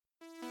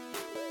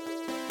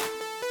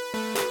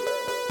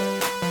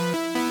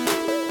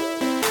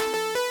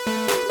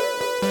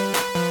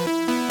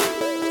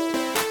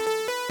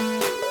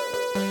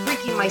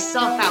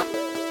myself out.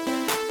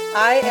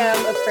 I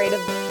am afraid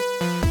of...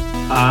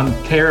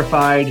 I'm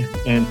terrified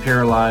and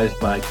paralyzed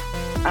by...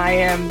 I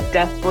am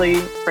deathly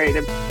afraid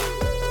of...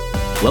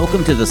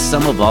 Welcome to the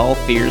Sum of All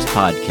Fears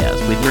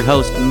podcast with your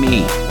host,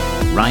 me,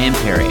 Ryan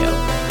Perrio.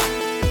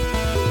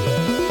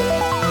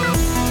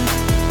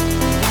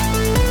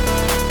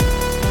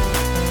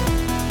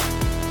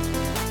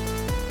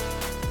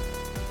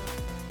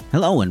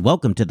 Hello and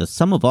welcome to the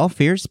Sum of All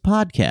Fears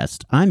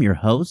podcast. I'm your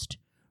host,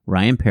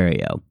 Ryan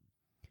Perrio.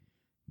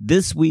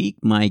 This week,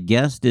 my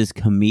guest is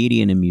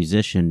comedian and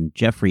musician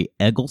Geoffrey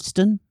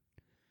Eggleston.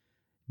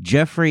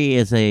 Geoffrey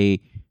is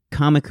a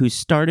comic who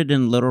started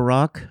in Little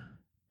Rock,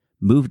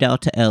 moved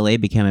out to LA,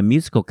 became a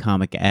musical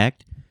comic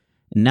act,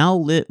 and now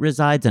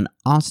resides in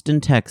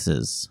Austin,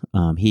 Texas.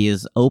 He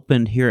has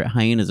opened here at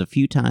Hyenas a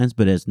few times,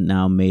 but has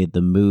now made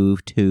the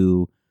move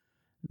to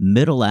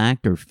middle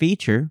act or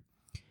feature.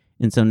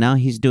 And so now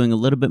he's doing a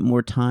little bit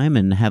more time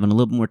and having a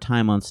little more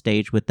time on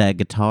stage with that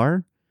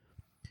guitar.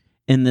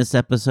 In this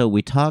episode,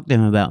 we talked to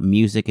him about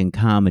music and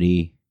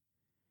comedy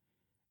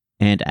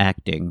and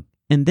acting.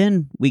 And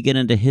then we get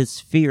into his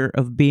fear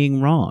of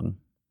being wrong.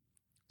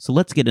 So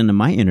let's get into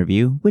my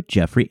interview with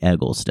Geoffrey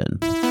Eggleston.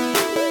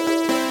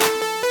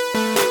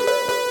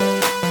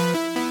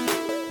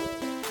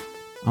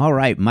 All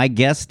right, my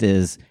guest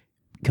is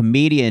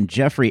comedian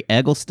Geoffrey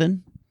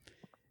Eggleston.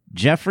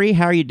 Geoffrey,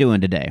 how are you doing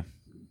today?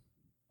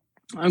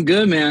 I'm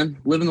good, man.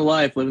 Living the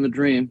life, living the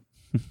dream.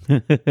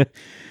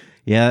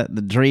 Yeah,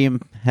 the dream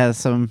has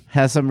some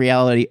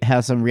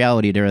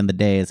reality during the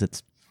days.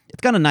 It's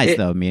kind of nice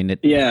though. I mean,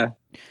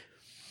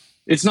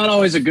 it's not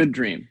always a good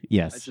dream.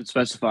 Yes, I should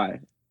specify,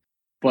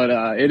 but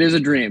it is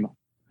a dream.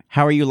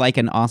 How are you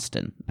liking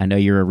Austin? I know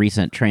you're a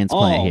recent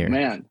transplant here. Oh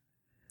man,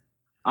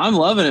 I'm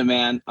loving it,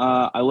 man.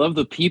 I love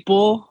the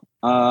people.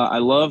 I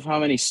love how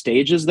many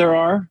stages there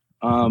are.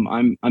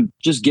 I'm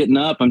just getting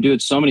up. I'm doing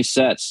so many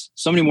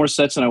more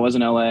sets than I was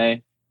in LA.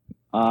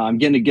 I'm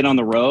getting to get on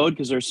the road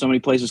because there's so many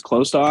places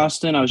close to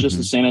Austin. I was just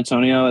in San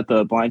Antonio at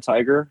the Blind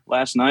Tiger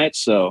last night.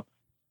 So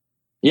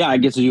yeah, I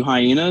get to do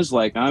Hyenas.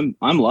 Like I'm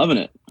loving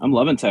it. I'm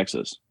loving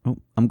Texas. Oh,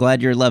 I'm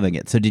glad you're loving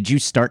it. So did you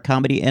start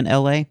comedy in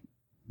LA?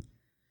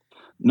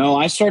 No,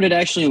 I started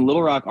actually in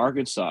Little Rock,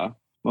 Arkansas.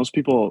 Most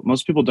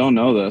people don't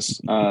know this.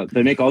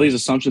 They make all these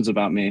assumptions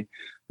about me.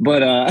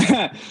 But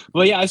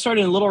yeah, I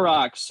started in Little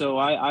Rock. So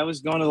I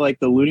was going to like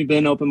the Looney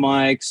Bin open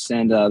mics,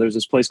 and there's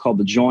this place called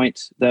The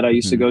Joint that I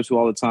used to go to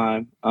all the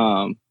time.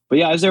 But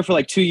yeah, I was there for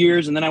like 2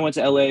 years, and then I went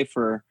to LA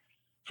for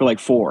like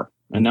 4,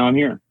 and now I'm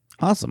here.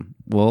 Awesome.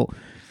 Well,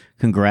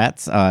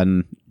 congrats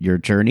on your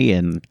journey,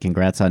 and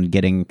congrats on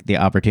getting the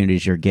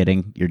opportunities you're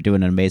getting. You're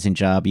doing an amazing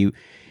job.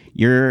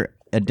 You're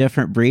a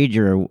different breed.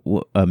 You're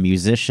a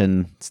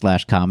musician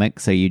 / comic,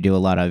 so you do a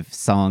lot of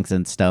songs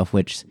and stuff,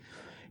 which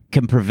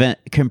can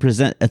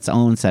present its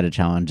own set of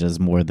challenges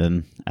more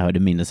than, I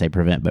would mean to say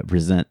prevent, but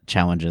present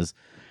challenges.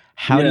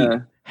 How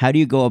do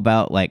you go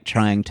about like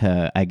trying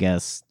to, I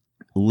guess,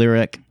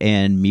 lyric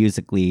and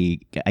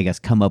musically, I guess,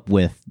 come up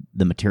with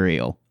the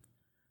material?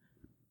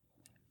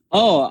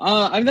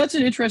 That's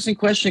an interesting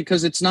question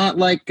because it's not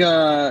like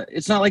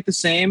the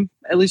same,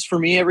 at least for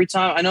me every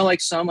time. I know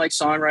like some like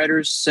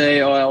songwriters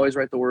say, I always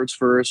write the words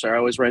first, or I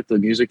always write the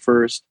music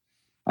first.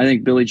 I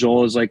think Billy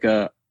Joel is like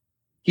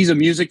he's a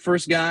music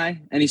first guy,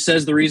 and he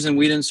says the reason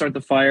We Didn't Start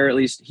the Fire, at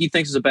least he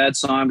thinks is a bad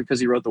song because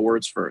he wrote the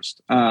words first,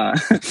 and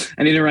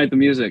he didn't write the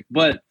music.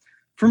 But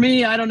for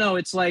me, I don't know.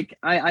 It's like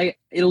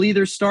it'll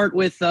either start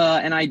with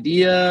an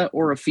idea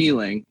or a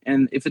feeling,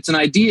 and if it's an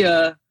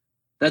idea,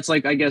 that's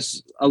like, I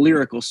guess, a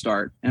lyrical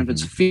start, and if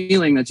it's a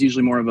feeling, that's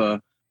usually more of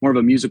a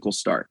musical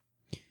start.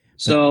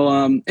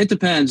 So it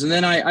depends, and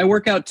then I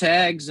work out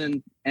tags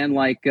and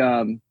like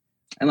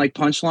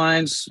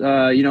punchlines,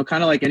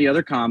 kind of like any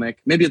other comic,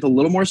 maybe with a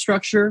little more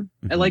structure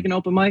at like an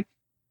open mic.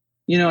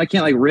 I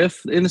can't like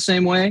riff in the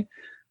same way,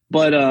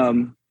 but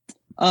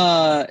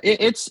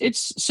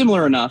it's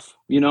similar enough,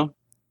 You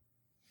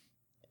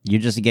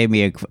just gave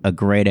me a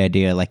great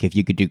idea. Like if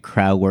you could do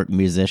crowd work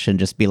musician,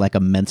 just be like a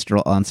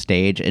minstrel on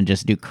stage and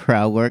just do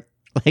crowd work.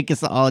 Like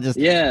it's all just,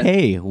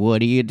 hey, what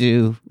do you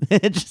do?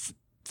 Just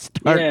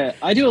start. Yeah,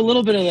 I do a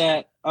little bit of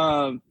that.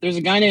 There's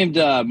a guy named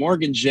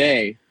Morgan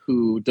J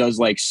who does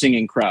like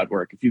singing crowd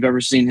work. If you've ever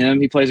seen him,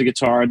 he plays a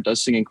guitar and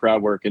does singing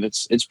crowd work, and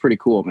it's pretty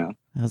cool, man.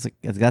 That's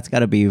got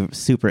to be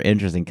super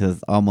interesting because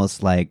it's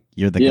almost like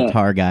you're the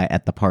guitar guy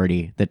at the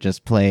party that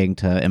just playing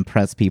to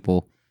impress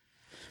people.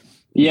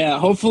 Yeah,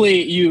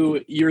 hopefully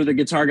you're the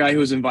guitar guy who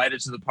was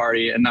invited to the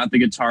party and not the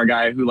guitar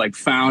guy who like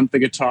found the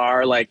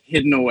guitar like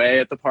hidden away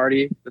at the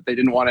party that they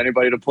didn't want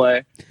anybody to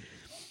play.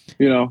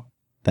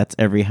 That's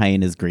every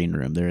Hyenas green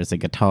room. There is a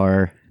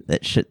guitar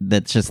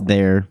that's just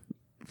there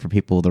for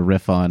people to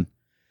riff on.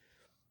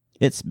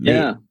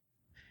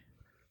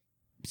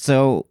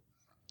 So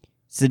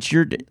since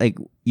you're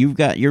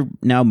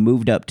now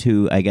moved up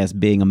to, I guess,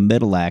 being a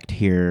middle act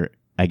here,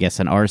 I guess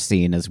in our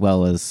scene, as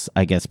well as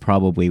I guess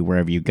probably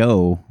wherever you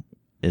go,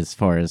 as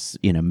far as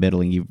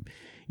middling,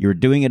 you're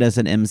doing it as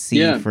an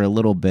MC for a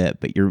little bit,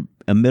 but you're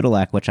a middle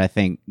act, which I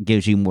think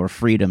gives you more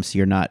freedom. So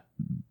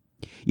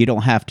you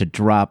don't have to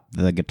drop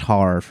the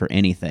guitar for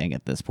anything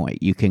at this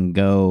point. You can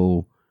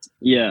go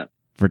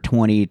for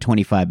 20,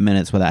 25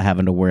 minutes without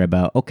having to worry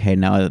about, okay,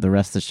 now the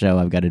rest of the show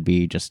I've got to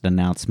be just an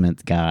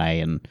announcement guy,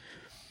 and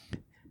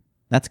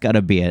that's got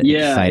to be an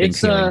exciting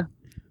feeling.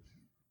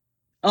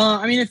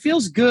 I mean, it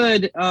feels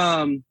good.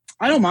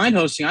 I don't mind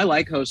hosting. I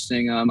like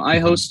hosting. I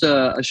host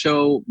a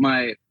show.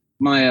 My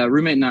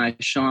roommate and I,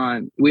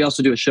 Sean, we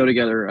also do a show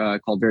together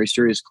called Very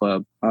Serious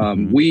Club.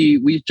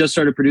 We just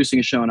started producing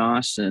a show in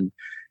Austin,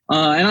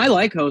 and I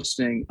like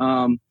hosting.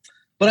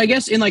 But I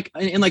guess in like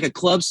a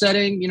club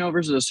setting,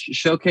 versus a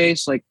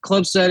showcase, like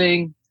club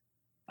setting,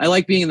 I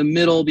like being in the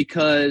middle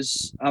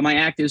because my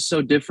act is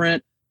so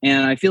different,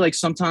 and I feel like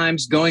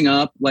sometimes going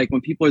up, like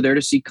when people are there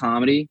to see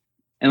comedy,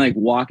 and like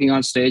walking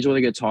on stage with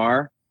a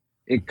guitar,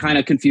 it kind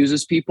of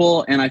confuses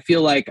people. And I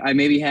feel like I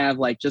maybe have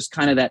like just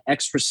kind of that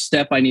extra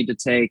step I need to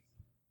take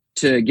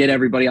to get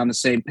everybody on the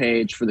same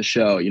page for the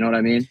show. You know what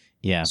I mean?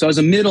 Yeah. So as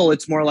a middle,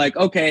 it's more like,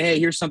 okay, hey,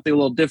 here's something a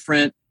little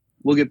different.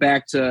 We'll get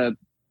back to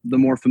the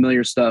more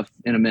familiar stuff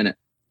in a minute.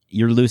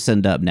 You're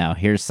loosened up now.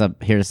 Here's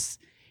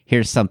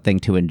something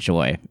to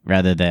enjoy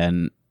rather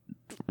than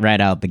right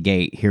out the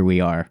gate. Here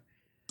we are.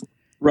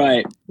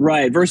 Right.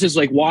 Versus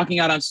like walking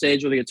out on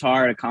stage with a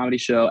guitar at a comedy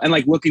show and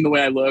like looking the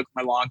way I look,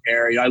 my long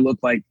hair, I look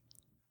like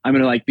I'm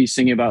going to like be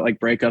singing about like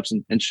breakups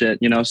and shit,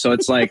 So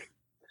it's like,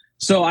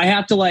 so I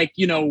have to like,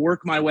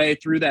 work my way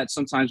through that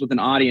sometimes with an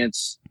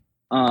audience.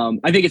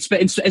 I think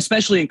it's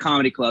especially in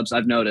comedy clubs,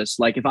 I've noticed,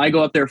 like if I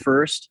go up there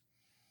first,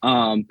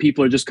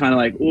 people are just kind of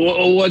like,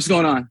 what's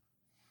going on?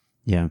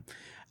 Yeah.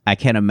 I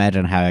can't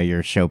imagine how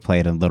your show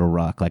played in Little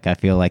Rock. Like, I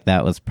feel like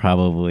that was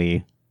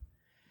probably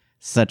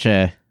such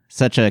a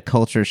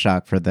culture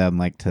shock for them.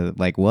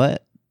 Like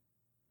what?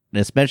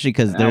 Especially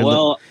because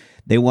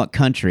they want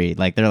country.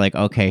 Like, they're like,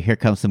 okay, here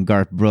comes some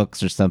Garth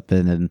Brooks or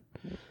something. And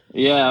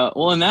yeah,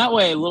 well, in that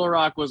way, Little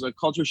Rock was a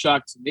culture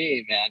shock to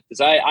me, man,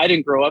 because I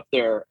didn't grow up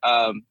there.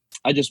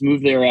 I just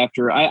moved there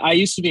after. I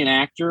used to be an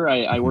actor.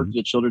 I worked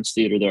at a children's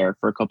theater there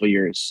for a couple of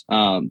years.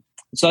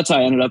 So that's how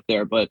I ended up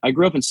there. But I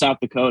grew up in South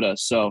Dakota.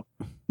 So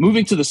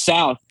moving to the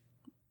South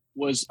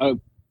was a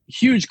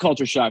huge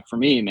culture shock for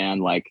me, man.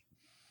 Like,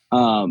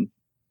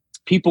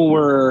 people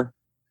were,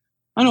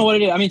 I don't know what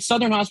it is. I mean,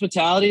 Southern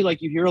hospitality,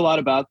 like you hear a lot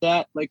about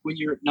that, like when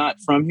you're not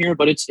from here,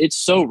 but it's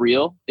so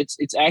real.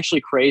 It's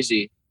actually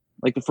crazy.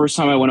 Like the first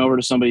time I went over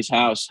to somebody's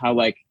house, how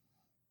like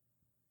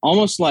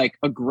almost like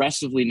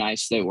aggressively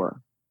nice they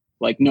were.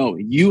 Like, no,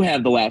 you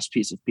have the last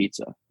piece of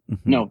pizza.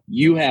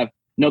 Mm-hmm.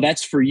 No,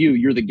 that's for you.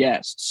 You're the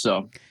guest.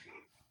 So,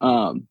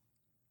 I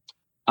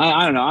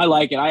don't know. I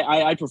like it.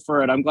 I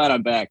prefer it. I'm glad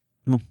I'm back.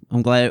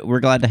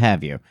 We're glad to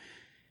have you.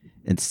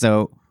 And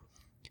so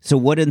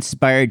what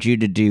inspired you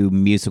to do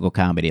musical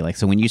comedy? Like,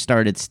 so when you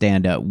started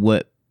stand up,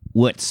 what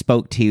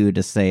spoke to you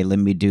to say, let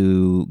me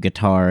do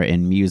guitar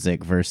and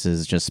music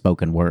versus just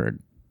spoken word?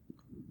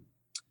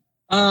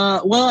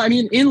 Well, I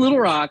mean, in Little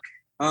Rock,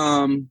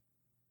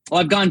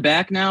 I've gone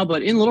back now,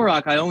 but in Little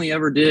Rock, I only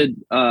ever did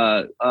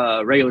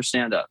regular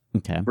stand up.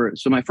 Okay.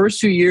 So my first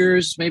 2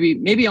 years,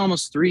 maybe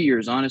almost 3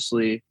 years,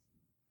 honestly,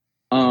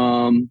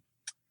 I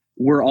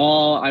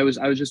was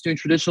just doing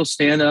traditional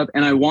stand up,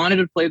 and I wanted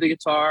to play the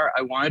guitar.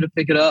 I wanted to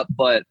pick it up,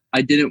 but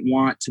I didn't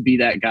want to be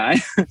that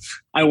guy.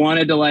 I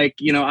wanted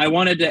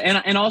to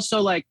and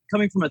also like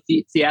coming from a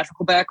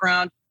theatrical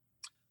background,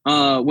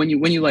 when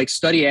you like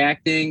study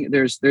acting,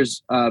 there's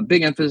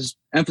big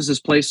emphasis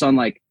placed on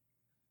like,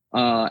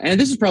 and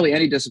this is probably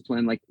any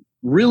discipline, like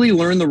really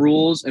learn the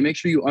rules and make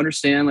sure you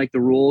understand like the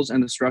rules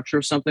and the structure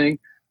of something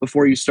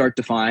before you start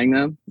defying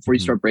them, before you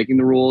start breaking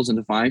the rules and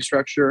defying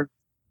structure.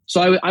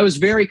 So I was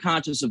very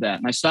conscious of that,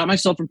 and I stopped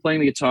myself from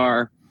playing the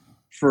guitar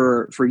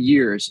for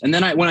years. And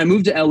then when I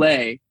moved to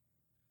LA,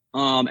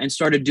 and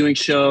started doing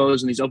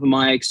shows and these open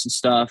mics and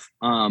stuff,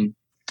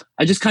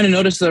 I just kind of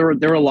noticed there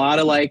were a lot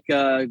of like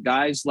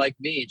guys like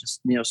me,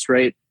 just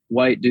straight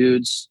white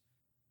dudes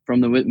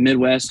from the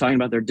Midwest talking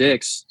about their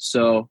dicks.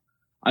 So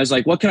I was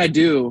like, what can I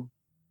do?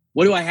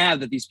 What do I have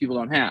that these people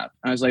don't have?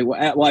 And I was like,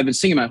 well, I've been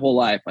singing my whole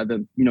life. I've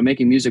been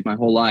making music my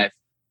whole life,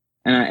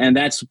 and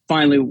that's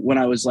finally when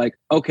I was like,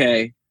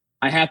 okay,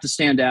 I have to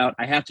stand out.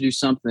 I have to do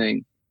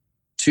something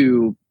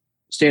to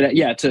stand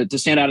out. To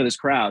stand out of this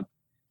crowd.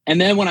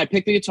 And then when I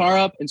picked the guitar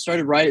up and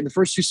started writing, the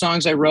first two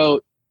songs I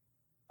wrote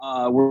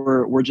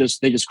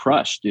they just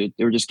crushed, dude.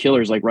 They were just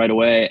killers like right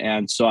away.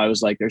 And so I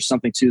was like, there's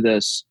something to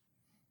this.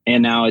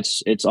 And now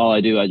it's all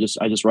I do. I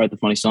just write the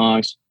funny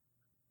songs.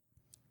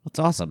 That's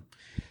awesome.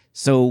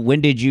 So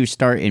when did you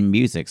start in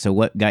music? So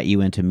what got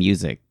you into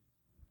music?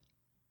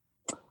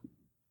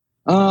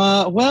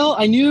 Well,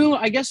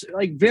 I guess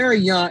like very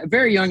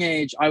young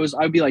age,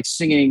 I'd be like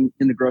singing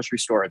in the grocery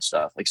store and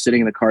stuff, like sitting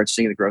in the car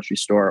singing in the grocery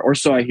store, or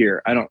so I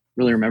hear. I don't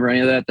really remember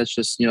any of that. That's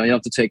just, you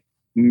have to take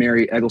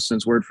Mary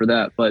Eggleston's word for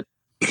that. But,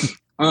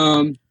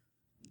 I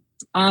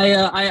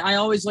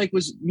always like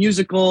was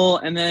musical.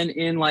 And then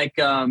in like,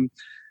 4th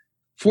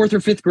or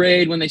 5th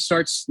grade, when they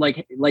start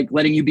like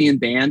letting you be in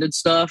band and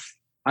stuff,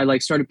 I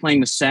like started playing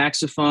the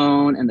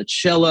saxophone and the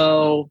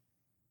cello.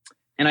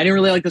 and I didn't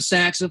really like the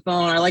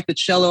saxophone. I liked the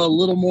cello a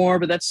little more,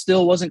 but that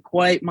still wasn't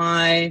quite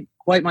my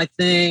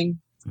thing.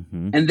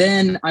 Mm-hmm. And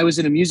then I was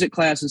in a music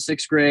class in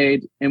 6th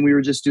grade, and we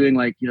were just doing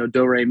like, you know,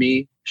 do, re,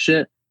 mi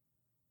shit.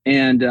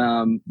 And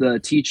the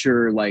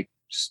teacher, like,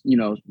 you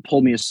know,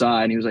 pulled me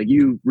aside and he was like,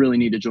 you really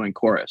need to join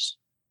chorus.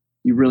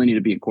 You really need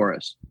to be in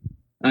chorus.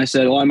 And I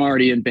said, well, I'm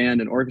already in band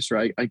and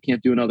orchestra. I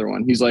can't do another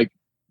one. He's like,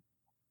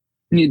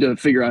 you need to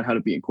figure out how to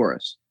be in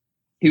chorus.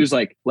 He was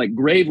like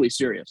gravely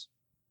serious.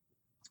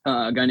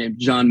 A guy named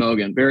John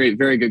Mogan, very,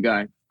 very good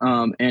guy.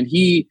 And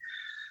he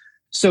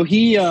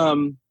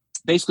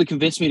basically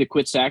convinced me to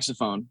quit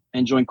saxophone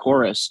and join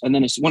chorus. And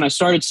then when I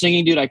started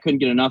singing, dude, I couldn't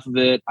get enough of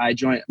it.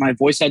 My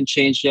voice hadn't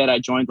changed yet. I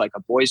joined like a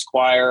boys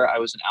choir. I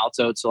was an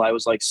alto till I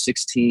was like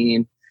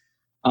 16.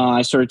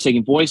 I started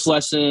taking voice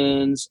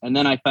lessons, and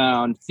then I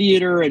found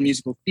theater and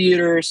musical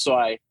theater. So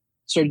I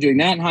started doing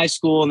that in high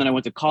school, and then I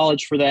went to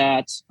college for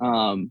that.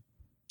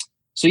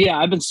 So yeah,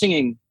 I've been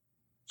singing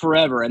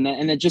forever. And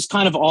it just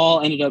kind of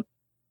all ended up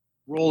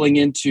rolling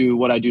into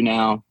what I do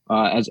now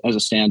as a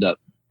stand-up.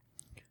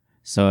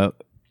 So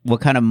what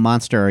kind of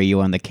monster are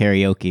you on the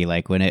karaoke?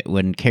 Like when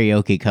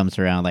karaoke comes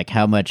around, like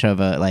how much of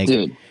a, like,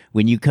 dude,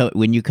 when you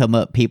come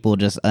up, people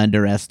just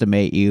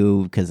underestimate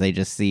you because they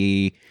just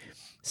see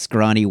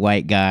scrawny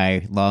white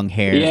guy, long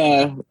hair.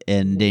 Yeah.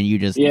 And then you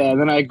just... Yeah,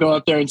 then I go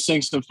up there and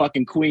sing some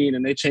fucking Queen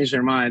and they change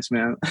their minds,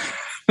 man.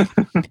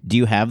 Do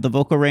you have the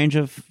vocal range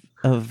of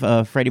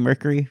Freddie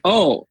Mercury?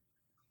 Oh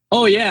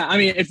yeah. I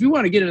mean, if you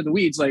want to get into the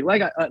weeds,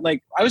 like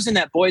I was in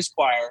that boys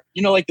choir,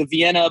 you know, like the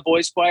Vienna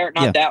boys choir,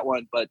 not that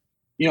one, but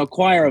you know,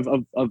 choir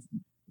of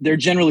they're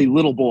generally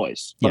little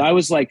boys, but I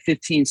was like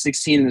 15,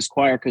 16 in this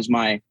choir because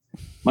my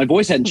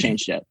voice hadn't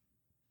changed yet.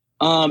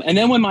 And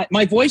then when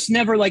my voice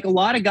never, like a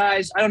lot of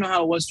guys, I don't know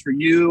how it was for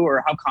you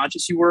or how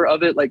conscious you were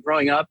of it, like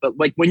growing up, but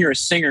like when you're a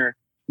singer,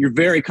 you're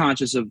very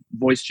conscious of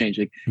voice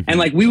changing. Mm-hmm. And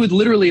like, we would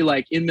literally,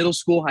 like in middle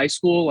school, high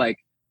school, like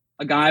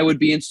a guy would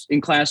be in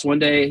class one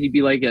day, he'd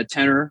be like a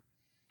tenor,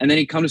 and then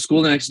he'd come to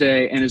school the next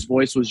day and his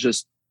voice was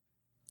just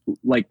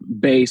like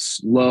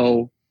bass,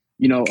 low,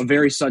 you know, a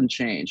very sudden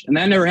change. And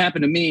that never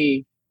happened to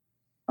me.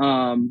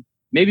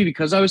 Maybe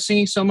because I was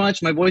singing so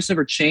much, my voice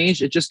never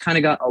changed. It just kind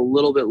of got a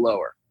little bit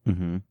lower.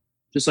 Mm-hmm.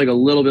 Just like a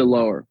little bit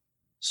lower.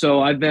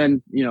 So I've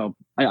been, you know,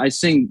 I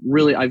sing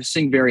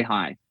very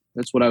high.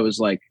 That's what I was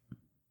like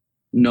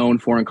known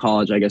for in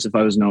college, I guess, if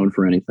I was known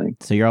for anything.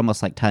 So you're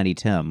almost like Tiny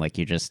Tim. Like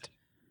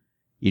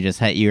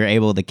you're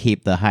able to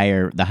keep the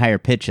higher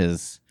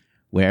pitches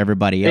where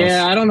everybody else.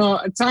 Yeah, I don't know.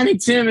 Tiny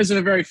Tim isn't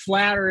a very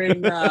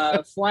flattering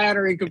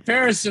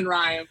comparison,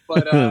 Ryan,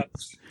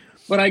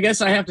 but I guess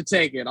I have to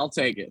take it. I'll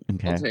take it.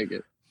 Okay. I'll take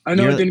it. I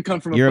know it didn't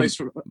come from a place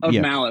of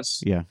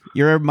malice. Yeah.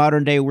 You're a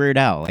modern day Weird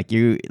Al. Like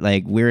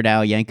Weird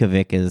Al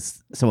Yankovic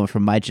is someone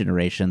from my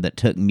generation that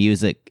took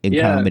music and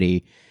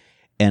comedy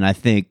and I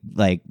think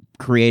like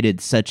created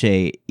such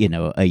a, you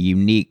know, a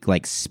unique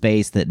like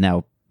space that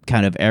now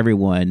kind of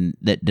everyone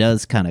that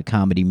does kind of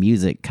comedy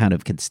music kind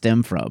of can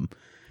stem from.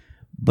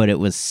 But it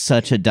was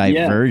such a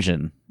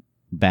diversion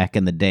back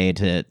in the day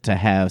to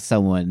have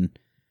someone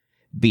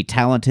be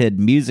talented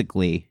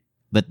musically,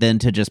 but then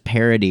to just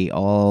parody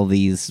all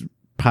these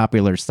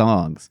popular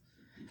songs.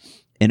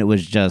 And it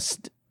was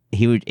just,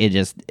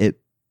 it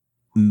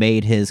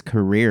made his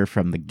career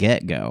from the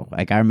get-go.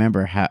 Like I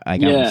remember how I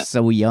was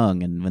so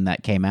young and when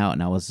that came out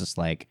and I was just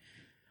like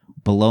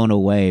blown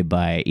away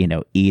by, you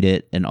know, Eat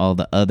It and all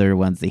the other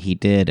ones that he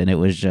did. And it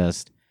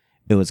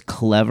was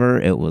clever.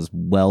 It was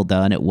well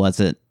done. It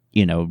wasn't,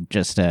 you know,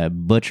 just a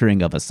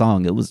butchering of a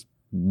song. It was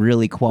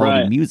really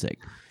quality music.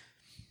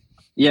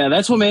 Yeah,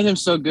 that's what made him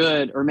so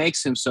good, or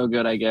makes him so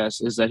good, I guess,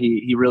 is that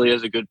he really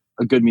is a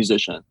good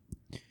musician.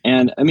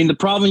 And I mean, the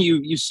problem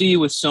you see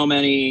with so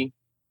many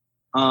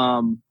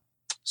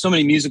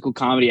musical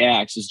comedy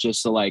acts is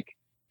just like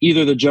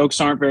either the jokes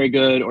aren't very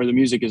good or the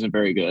music isn't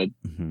very good.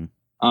 Mm-hmm.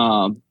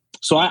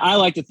 So I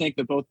like to think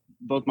that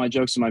both my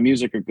jokes and my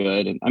music are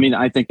good, and I mean,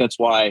 I think that's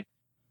why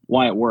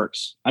it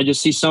works. I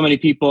just see so many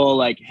people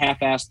like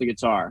half-ass the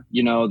guitar.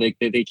 You know, they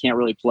can't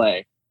really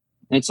play.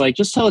 And it's like,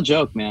 just tell a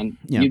joke, man.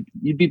 Yeah.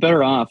 You'd be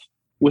better off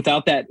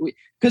without that.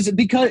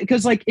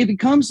 Because like it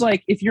becomes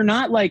like, if you're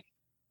not like,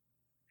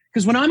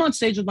 because when I'm on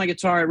stage with my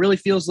guitar, it really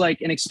feels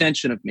like an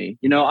extension of me.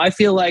 You know, I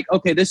feel like,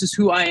 okay, this is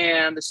who I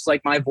am. This is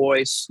like my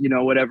voice, you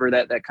know, whatever,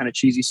 that kind of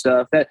cheesy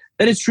stuff. That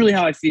is truly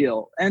how I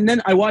feel. And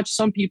then I watch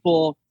some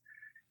people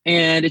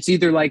and it's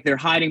either like they're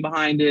hiding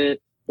behind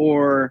it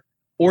or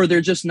they're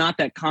just not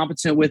that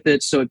competent with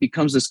it. So it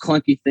becomes this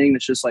clunky thing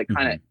that's just like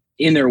kind of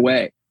in their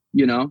way,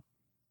 you know?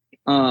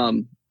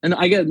 And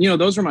I get, you know,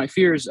 those are my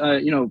fears.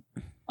 You know,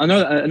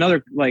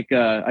 another like,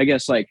 I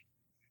guess like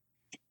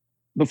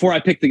before I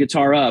picked the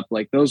guitar up,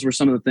 like those were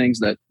some of the things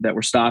that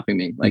were stopping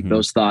me. Like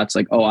those thoughts,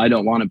 like, oh, I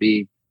don't want to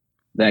be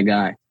that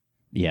guy.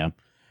 Yeah.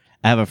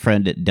 I have a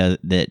friend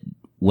that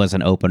was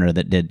an opener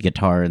that did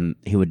guitar, and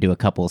he would do a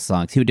couple of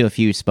songs. He would do a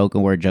few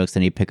spoken word jokes,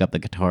 and he'd pick up the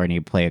guitar and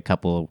he'd play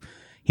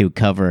he would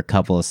cover a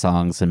couple of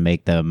songs and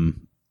make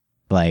them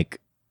like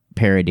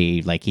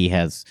parody. Like he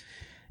has,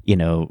 you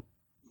know,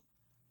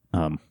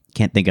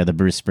 can't think of the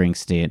Bruce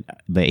Springsteen,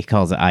 but he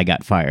calls it "I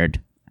Got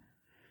Fired,"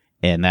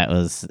 and that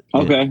was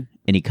Okay.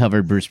 And he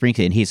covered Bruce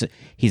Springsteen. And he's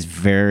a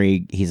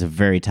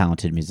very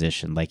talented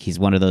musician. Like he's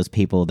one of those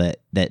people that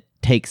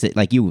takes it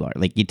like you are.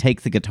 Like he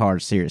takes the guitar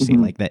seriously,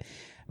 like that.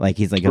 Like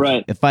he's like,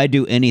 Right. if I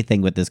do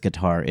anything with this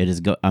guitar,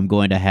 I'm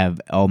going to have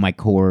all my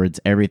chords,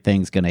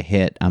 everything's going to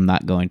hit. I'm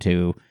not going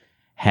to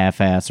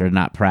half-ass or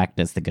not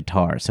practice the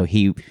guitar. So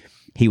he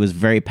was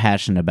very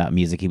passionate about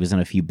music. He was in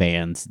a few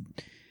bands,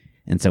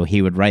 and so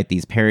he would write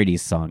these parody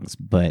songs.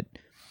 But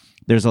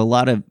there's a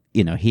lot of,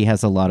 he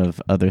has a lot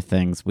of other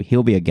things.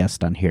 He'll be a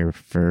guest on here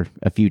for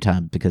a few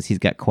times because he's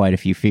got quite a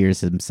few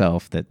fears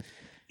himself.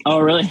 Oh,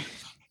 really?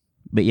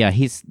 But yeah,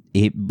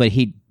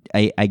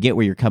 I get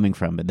where you're coming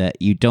from, but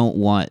that you don't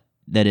want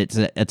that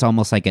it's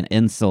almost like an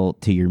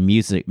insult to your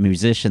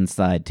musician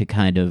side to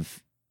kind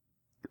of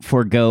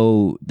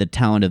forego the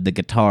talent of the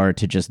guitar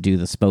to just do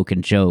the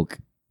spoken joke.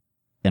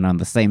 And on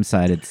the same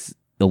side, it's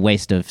a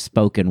waste of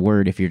spoken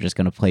word if you're just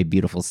going to play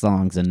beautiful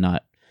songs and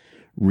not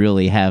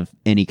really have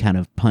any kind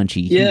of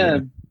punchy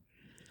humor.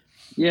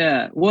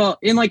 Yeah. Well,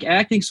 in like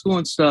acting school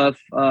and stuff,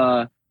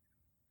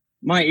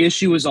 my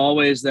issue was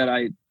always that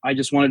I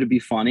just wanted to be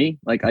funny.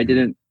 Like I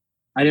didn't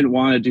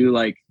want to do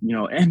like,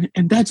 and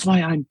that's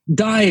why I'm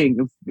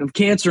dying of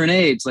cancer and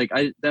AIDS. Like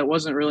that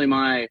wasn't really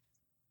my,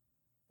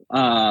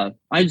 I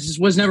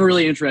just was never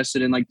really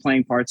interested in like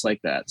playing parts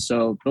like that.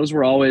 So those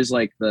were always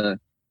like the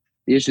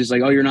issues,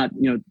 like, oh, you're not,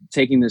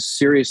 taking this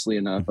seriously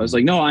enough. I was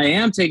like, no, I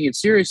am taking it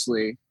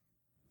seriously.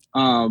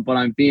 But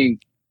I'm being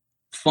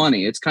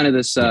funny. It's kind of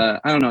this, I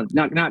don't know,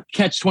 not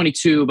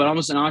catch-22, but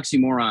almost an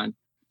oxymoron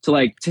to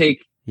like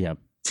take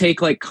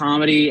like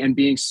comedy and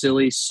being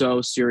silly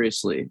so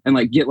seriously and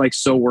like get like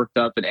so worked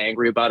up and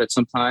angry about it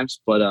sometimes.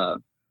 But I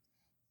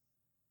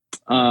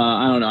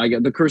don't know. I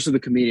get the curse of the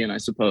comedian, I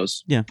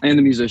suppose. Yeah. And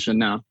the musician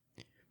now.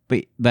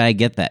 But I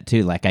get that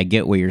too. Like I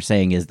get what you're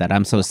saying is that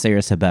I'm so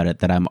serious about it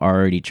that I'm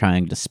already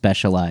trying to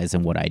specialize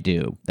in what I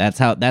do. That's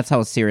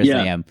how serious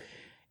I am.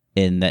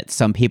 In that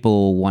some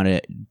people want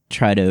to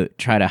try to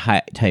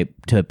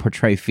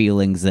portray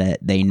feelings that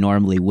they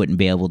normally wouldn't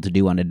be able to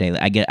do on a daily.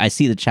 I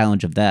see the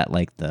challenge of that,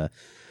 like the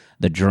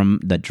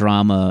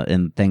drama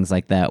and things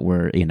like that,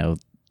 where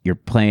you're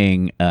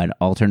playing an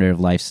alternative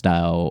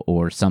lifestyle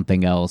or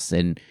something else,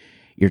 and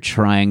you're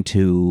trying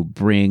to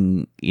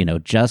bring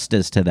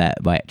justice to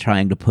that by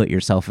trying to put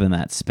yourself in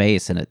that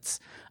space. And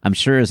I'm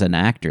sure as an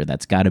actor,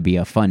 that's got to be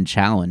a fun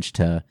challenge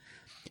to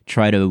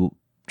try to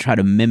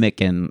mimic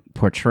and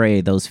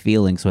portray those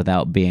feelings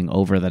without being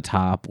over the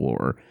top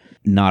or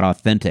not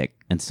authentic.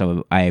 And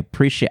so I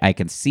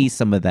can see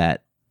some of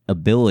that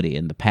ability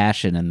and the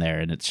passion in there.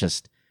 And it's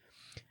just,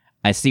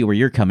 I see where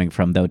you're coming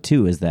from though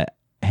too, is that,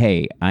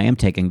 hey, I am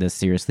taking this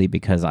seriously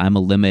because I'm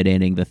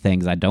eliminating the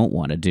things I don't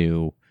want to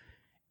do.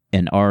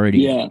 And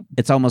already,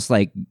 it's almost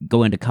like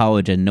going to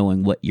college and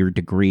knowing what your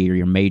degree or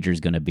your major is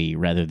going to be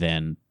rather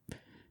than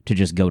to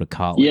just go to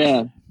college.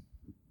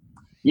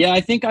 Yeah,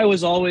 I think I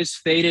was always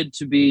fated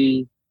to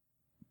be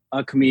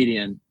a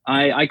comedian.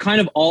 I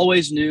kind of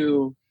always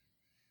knew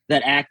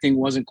that acting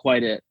wasn't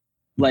quite it.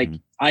 Like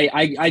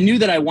I knew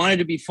that I wanted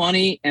to be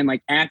funny, and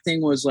like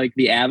acting was like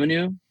the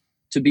avenue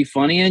to be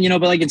funny in,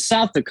 but like in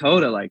South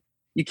Dakota, like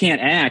you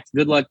can't act.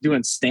 Good luck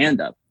doing stand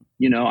up.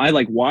 I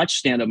like watched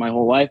stand up my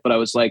whole life, but I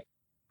was like,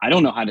 I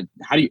don't know how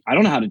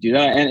to do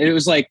that. And it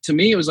was like, to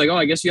me, it was like, oh,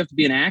 I guess you have to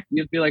be an actor.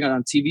 You have to be like on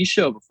a TV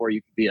show before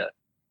you could be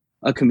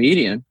a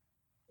comedian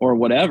or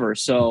whatever.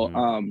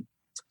 So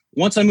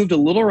once I moved to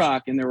Little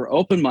Rock and there were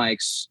open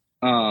mics,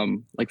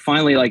 like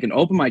finally like an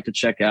open mic to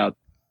check out,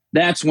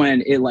 that's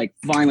when it like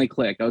finally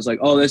clicked. I was like,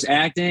 oh, this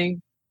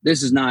acting,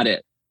 this is not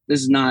it. This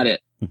is not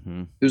it.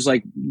 It was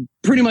like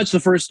pretty much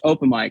the first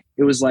open mic.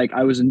 It was like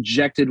I was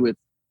injected with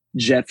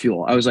jet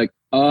fuel. I was like,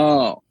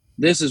 oh,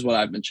 this is what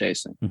I've been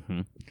chasing.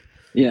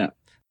 Yeah.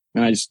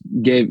 And I just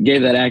gave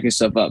that acting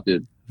stuff up,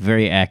 dude.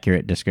 Very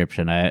accurate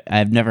description.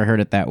 I've never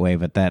heard it that way,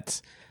 but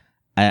that's,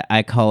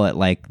 I call it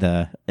like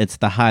it's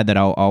the high that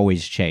I'll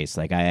always chase.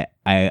 Like I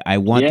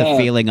want the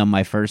feeling on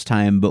my first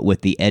time, but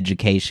with the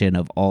education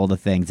of all the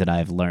things that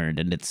I've learned.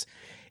 And it's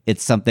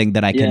something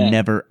that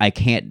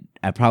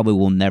I probably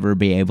will never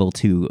be able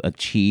to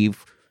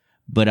achieve,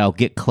 but I'll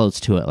get close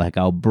to it. Like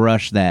I'll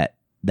brush that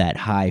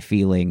high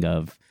feeling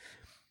of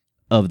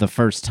the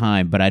first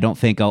time, but I don't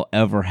think I'll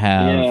ever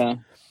have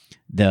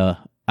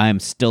I'm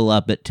still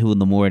up at 2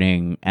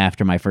 a.m.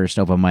 after my first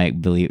open mic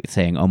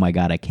saying, oh my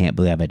God, I can't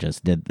believe I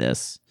just did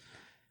this.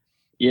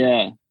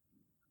 Yeah,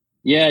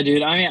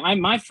 dude. I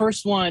mean, my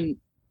first one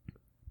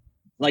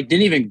like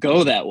didn't even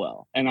go that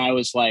well. And I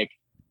was like,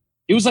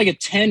 it was like a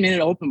 10-minute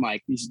open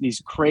mic.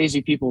 These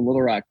crazy people in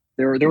Little Rock,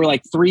 there were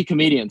like 3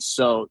 comedians.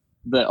 So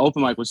the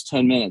open mic was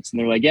 10 minutes. And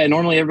they're like, yeah,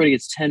 normally everybody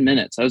gets 10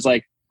 minutes. I was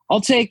like, I'll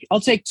take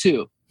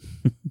 2.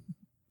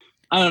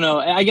 I don't know.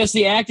 I guess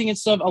the acting and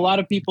stuff, a lot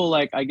of people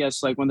like, I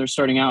guess like when they're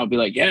starting out, be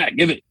like, yeah,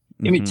 give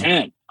me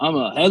 10. I'm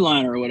a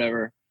headliner or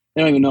whatever.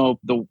 They don't even know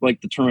the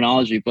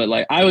terminology, but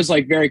like, I was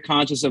like very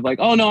conscious of like,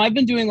 oh no, I've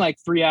been doing like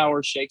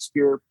 3-hour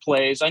Shakespeare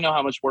plays. I know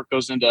how much work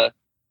goes into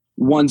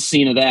one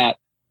scene of that.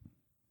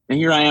 and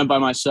here I am by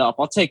myself.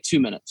 I'll take 2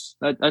 minutes.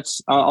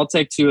 I'll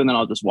take 2 and then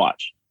I'll just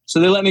watch. So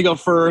they let me go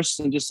first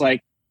and just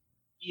like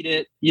eat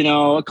it,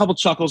 a couple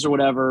chuckles or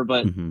whatever.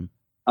 But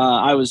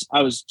I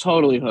was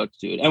totally hooked,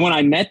 dude. And when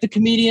I met the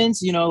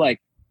comedians,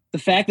 like the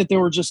fact that there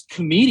were just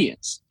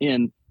comedians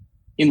in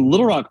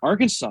Little Rock,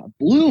 Arkansas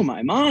blew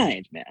my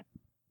mind, man.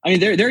 I mean,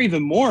 they're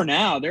even more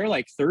now. There are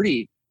like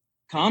 30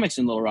 comics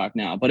in Little Rock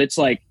now, but it's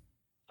like,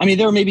 I mean,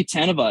 there were maybe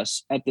 10 of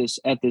us at this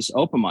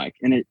open mic,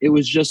 and it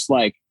was just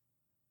like,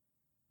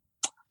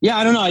 yeah,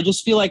 I don't know. I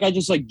just feel like I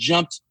just like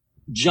jumped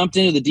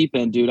into the deep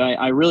end, dude.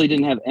 I really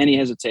didn't have any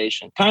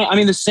hesitation. Kind of, I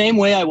mean, the same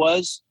way I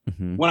was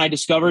when I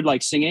discovered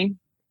like singing,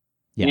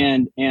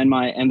 and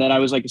that I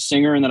was like a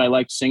singer and that I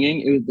liked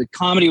singing. The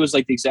comedy was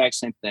like the exact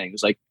same thing. It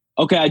was like,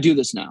 okay, I do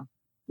this now.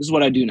 This is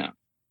what I do now.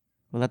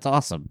 Well, that's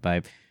awesome.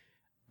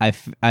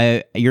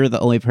 You're the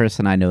only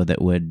person I know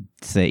that would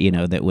say,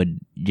 that would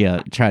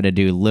try to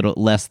do little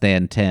less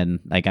than 10.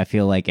 Like, I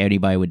feel like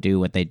anybody would do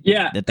what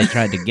that they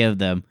tried to give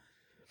them.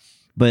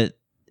 But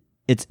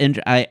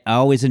I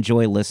always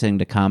enjoy listening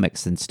to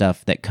comics and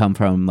stuff that come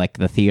from like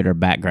the theater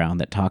background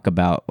that talk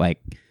about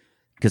like,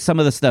 because some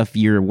of the stuff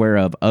you're aware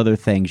of, other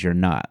things you're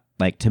not.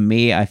 Like, to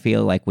me, I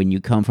feel like when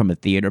you come from a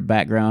theater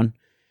background,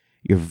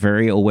 you're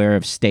very aware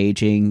of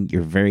staging.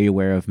 You're very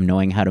aware of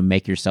knowing how to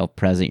make yourself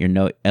present.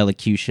 Your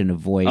elocution of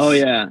voice. Oh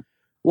yeah.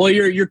 Well,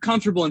 you're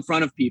comfortable in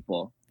front of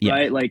people,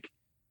 right? Like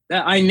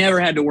that. I never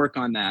had to work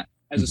on that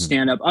as a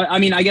stand-up. I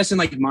mean, I guess in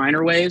like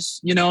minor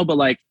ways, but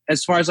like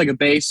as far as like a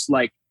bass,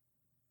 like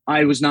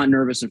I was not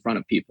nervous in front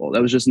of people.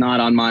 That was just not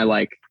on my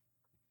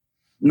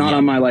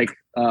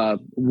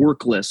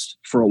work list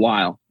for a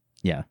while.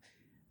 Yeah.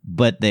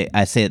 But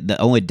I say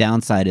the only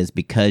downside is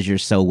because you're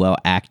so well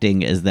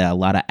acting is that a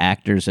lot of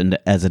actors and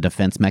as a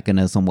defense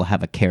mechanism will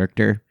have a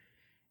character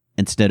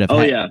instead of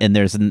and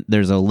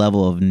there's a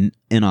level of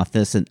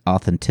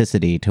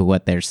authenticity to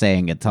what they're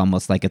saying. It's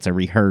almost like it's a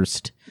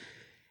rehearsed,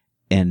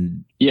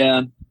 and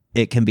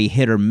it can be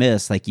hit or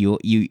miss. Like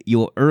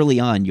you'll early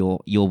on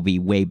you'll be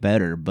way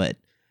better, but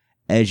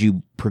as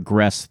you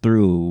progress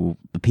through,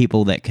 the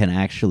people that can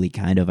actually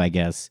kind of, I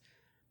guess,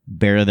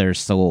 bare their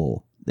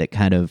soul, that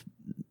kind of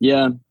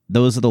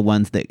those are the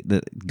ones that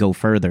go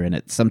further.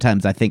 And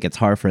sometimes I think it's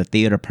hard for a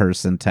theater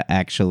person to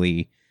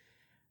actually,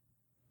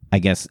 I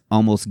guess,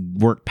 almost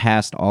work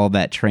past all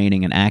that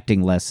training and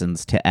acting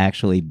lessons to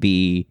actually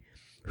be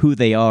who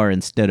they are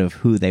instead of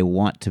who they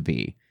want to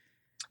be.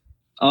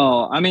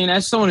 Oh, I mean,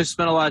 as someone who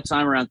spent a lot of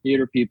time around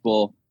theater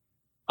people,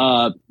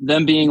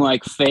 them being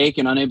like fake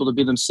and unable to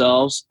be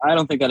themselves, I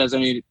don't think that has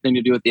anything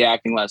to do with the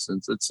acting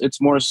lessons.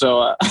 It's more so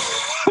a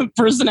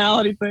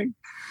personality thing.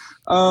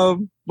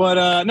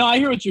 But no, I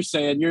hear what you're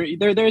saying.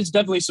 There's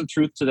definitely some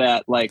truth to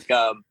that. Like,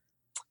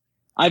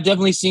 I've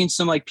definitely seen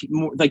some like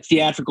more, like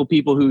theatrical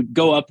people who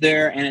go up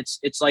there and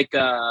it's like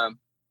you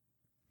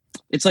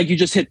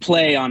just hit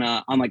play on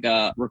like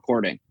a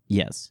recording.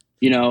 Yes.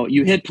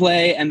 You hit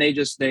play and they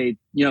do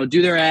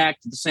their act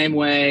the same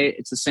way.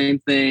 It's the same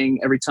thing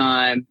every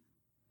time.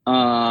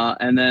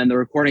 And then the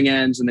recording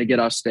ends and they get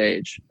off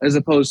stage, as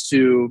opposed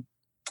to,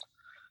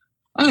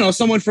 I don't know,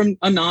 someone from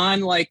a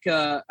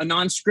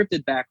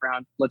non-scripted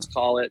background, let's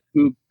call it,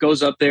 who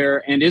goes up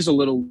there and is a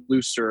little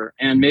looser,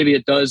 and maybe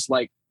it does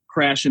like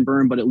crash and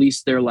burn, but at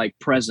least they're like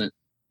present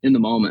in the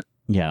moment.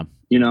 Yeah.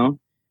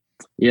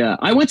 Yeah.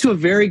 I went to a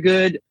very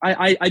good,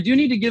 I do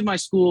need to give my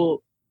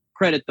school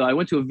credit though. I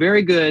went to a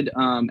very good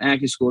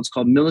acting school. It's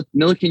called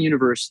Millikan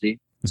University.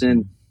 It's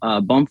in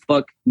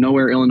bumfuck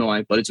nowhere,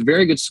 Illinois, but it's a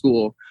very good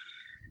school.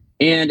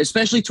 And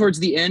especially towards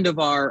the end of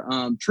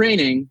our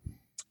training,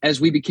 as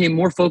we became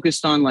more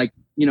focused on like,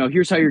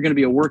 here's how you're going to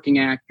be a working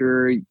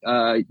actor.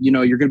 You're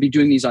going to be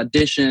doing these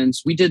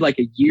auditions. We did like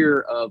a year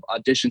of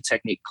audition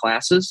technique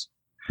classes.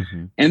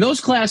 Mm-hmm. And those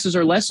classes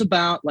are less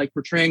about like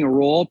portraying a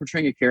role,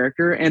 portraying a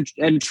character, and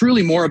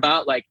truly more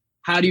about like,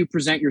 how do you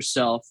present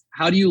yourself?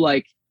 How do you,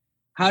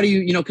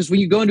 because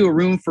when you go into a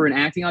room for an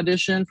acting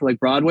audition for like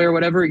Broadway or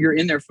whatever, you're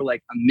in there for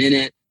like a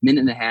minute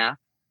and a half.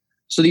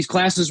 So these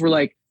classes were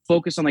like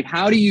focused on like,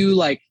 how do you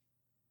like,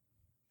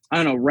 I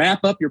don't know,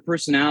 wrap up your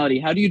personality?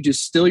 How do you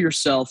distill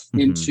yourself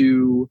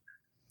into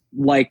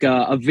like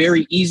a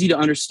very easy to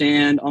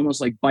understand,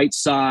 almost like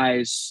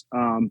bite-size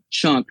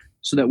chunk,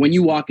 so that when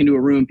you walk into a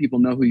room, people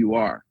know who you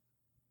are.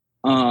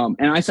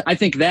 And I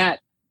think that,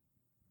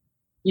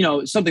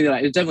 it's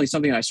definitely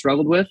something that I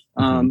struggled with.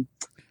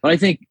 But I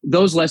think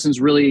those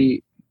lessons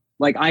really,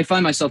 like, I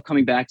find myself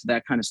coming back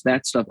to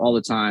that stuff all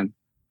the time.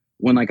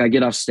 When like I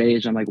get off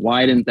stage, I'm like,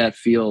 why didn't that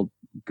feel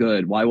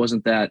good? Why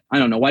wasn't that, I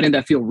don't know, why didn't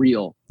that feel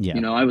real? Yeah.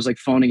 I was like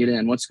phoning it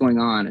in. What's going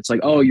on? It's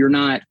like, oh, you're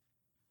not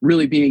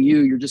really being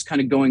you. You're just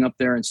kind of going up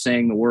there and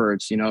saying the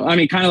words, I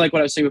mean, kind of like what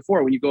I was saying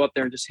before, when you go up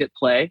there and just hit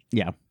play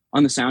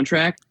on the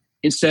soundtrack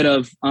instead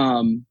of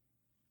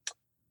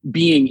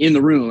being in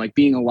the room, like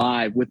being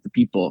alive with the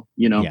people,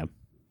 Yeah.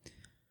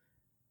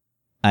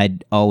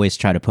 I'd always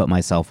try to put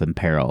myself in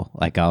peril.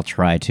 Like I'll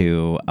try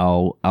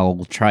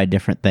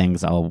different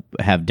things. I'll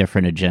have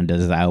different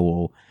agendas.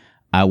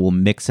 I will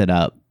mix it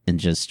up and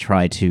just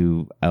try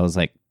to, I was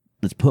like,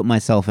 let's put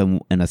myself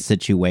in a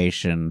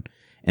situation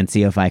and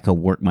see if I could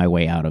work my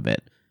way out of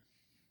it.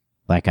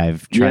 Like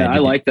I've tried. Yeah, I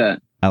like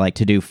that. I like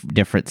to do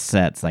different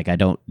sets. Like I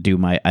don't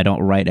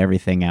write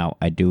everything out.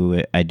 I do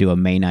a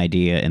main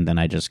idea and then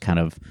I just kind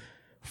of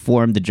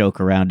form the joke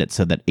around it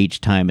so that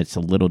each time it's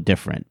a little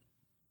different.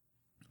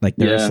 Like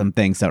there are some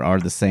things that are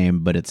the same,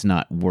 but it's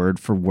not word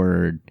for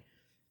word.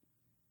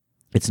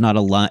 It's not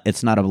a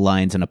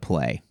lines in a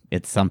play.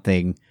 It's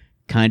something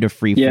kind of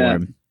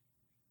freeform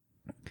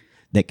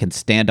that can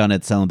stand on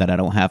its own, that I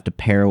don't have to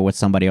pair with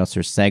somebody else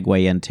or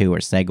segue into or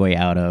segue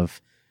out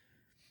of.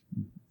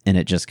 And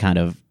I just kind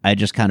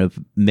of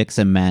mix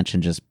and match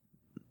and just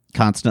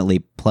constantly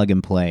plug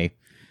and play.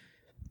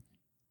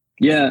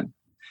 Yeah.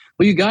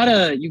 Well, you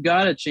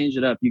gotta change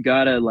it up. You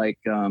gotta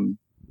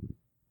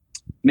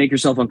make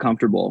yourself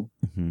uncomfortable.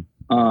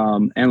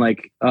 Mm-hmm. And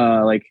like,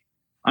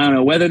 I don't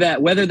know whether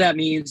that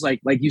means like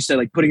you said,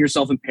 like putting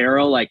yourself in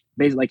peril, like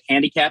basically like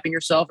handicapping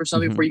yourself or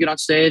something before you get on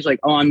stage. Like,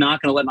 oh, I'm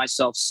not going to let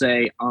myself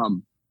say,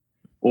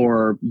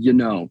 or,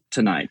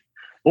 tonight,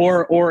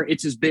 or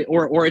it's as big,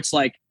 or it's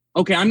like,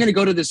 okay, I'm going to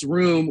go to this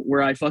room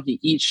where I fucking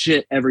eat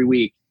shit every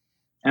week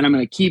and I'm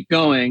going to keep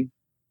going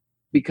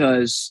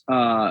because,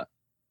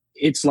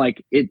 it's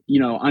like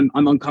I'm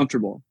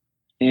uncomfortable.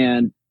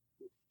 And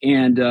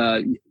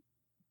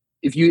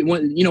if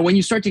when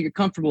you start to get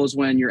comfortable is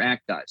when your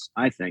act dies,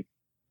 I think.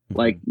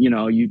 Like,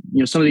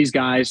 some of these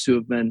guys who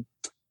have been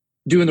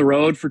doing the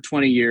road for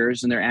 20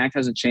 years and their act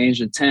hasn't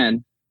changed in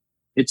 10,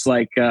 it's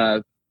like,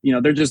 they're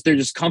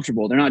just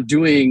comfortable. They're not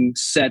doing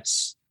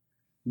sets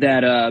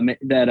that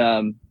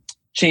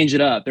change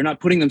it up. They're not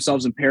putting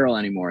themselves in peril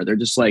anymore. They're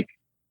just like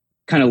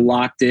kind of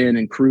locked in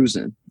and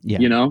cruising,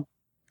 And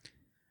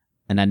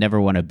I never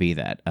want to be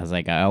that. I was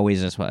like, I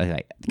always just want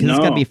because it's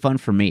gotta be fun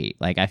for me.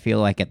 Like, I feel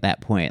like at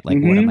that point, like,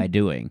 what am I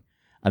doing?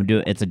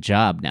 It's a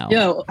job now.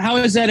 Yeah. How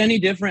is that any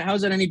different? How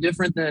is that any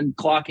different than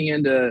clocking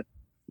into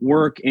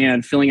work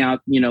and filling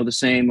out, the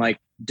same like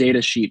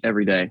data sheet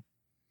every day,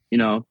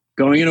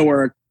 going into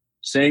work,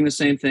 saying the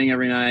same thing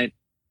every night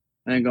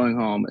and then going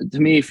home? To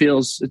me,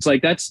 it's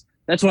like, that's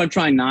what I'm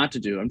trying not to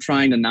do. I'm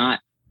trying to not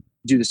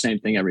do the same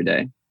thing every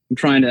day. I'm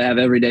trying to have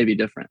every day be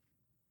different.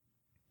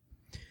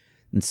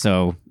 And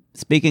so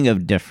speaking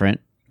of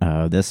different,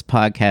 this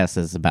podcast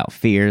is about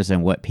fears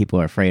and what people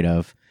are afraid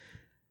of.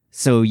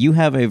 So you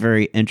have a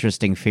very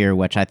interesting fear,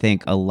 which I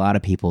think a lot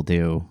of people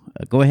do.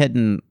 Go ahead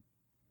and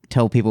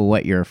tell people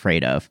what you're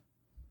afraid of.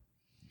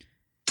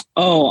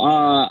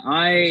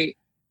 I'm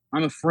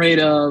afraid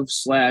of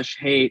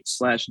 /hate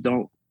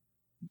 /don't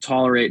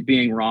tolerate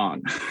being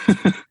wrong.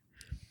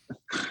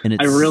 And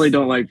I really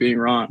don't like being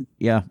wrong.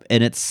 Yeah,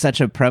 and it's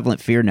such a prevalent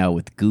fear now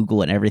with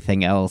Google and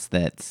everything else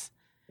that's...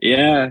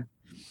 Yeah.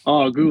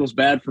 Oh, Google's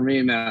bad for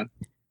me, man.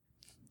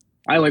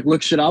 I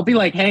look shit. I'll be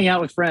like hanging out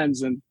with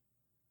friends and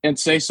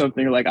say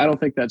something like, I don't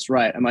think that's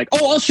right. I'm like,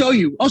 oh, I'll show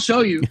you.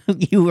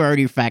 You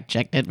already fact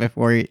checked it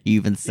before you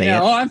even say it.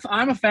 Oh,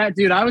 I'm a fact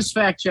dude. I was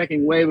fact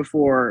checking way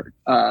before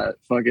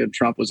fucking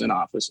Trump was in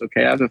office.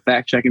 Okay, I've been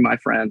fact checking my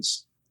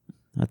friends.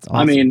 That's awesome.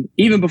 I mean,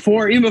 even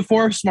before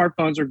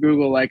smartphones or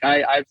Google, like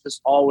I've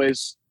just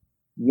always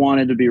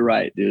wanted to be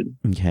right, dude.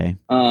 Okay.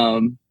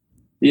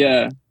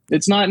 Yeah,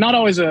 it's not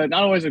always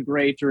a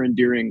great or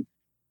endearing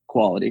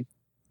quality.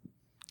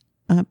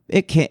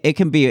 It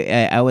can be.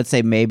 I would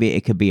say maybe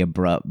it could be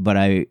abrupt, but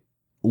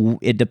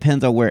it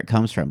depends on where it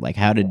comes from. Like,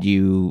 how did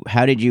you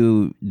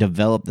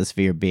develop this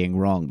fear of being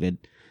wrong?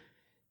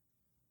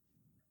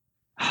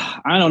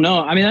 I don't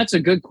know. I mean, that's a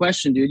good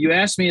question, dude. You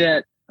asked me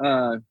that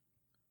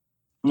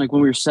like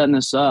when we were setting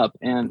this up,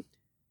 and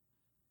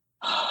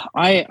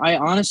I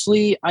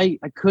honestly I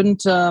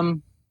couldn't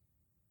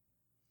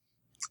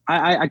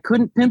I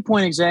couldn't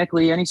pinpoint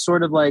exactly any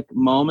sort of like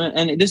moment.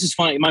 And this is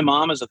funny. My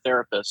mom is a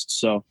therapist,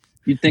 so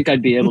you'd think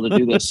I'd be able to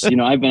do this.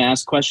 I've been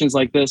asked questions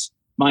like this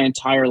my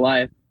entire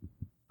life.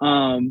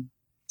 But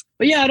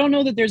yeah, I don't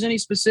know that there's any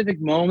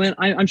specific moment.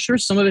 I'm sure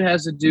some of it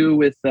has to do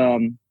with,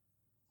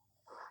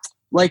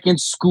 like in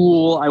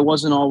school, I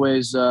wasn't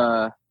always,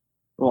 I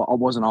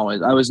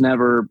was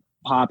never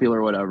popular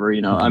or whatever,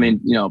 I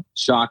mean,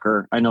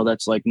 shocker. I know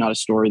that's like not a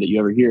story that you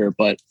ever hear,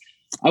 but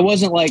I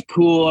wasn't like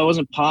cool. I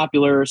wasn't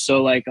popular.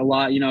 So like a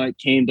lot, it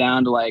came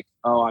down to like,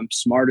 oh, I'm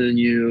smarter than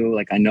you.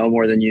 Like I know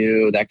more than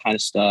you, that kind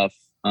of stuff.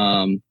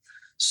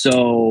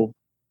 So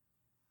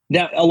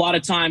that a lot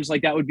of times,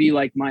 like that would be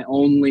like my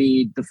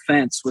only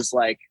defense was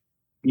like,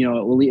 at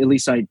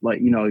least I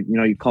like,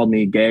 you called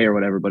me gay or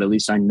whatever, but at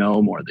least I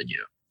know more than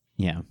you.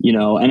 Yeah.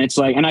 And it's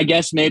like, and I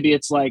guess maybe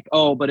it's like,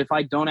 oh, but if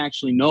I don't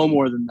actually know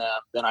more than them,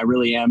 then I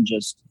really am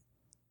just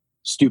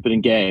stupid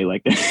and gay,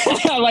 like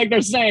like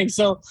they're saying.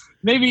 So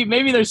maybe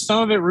there's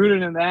some of it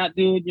rooted in that,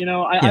 dude.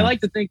 I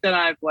like to think that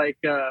I've like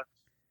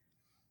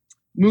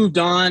moved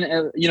on,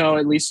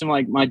 at least in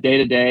like my day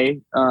to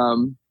day,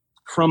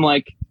 from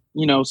like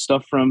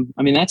stuff from.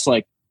 I mean, that's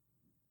like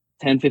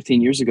 10,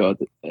 15 years ago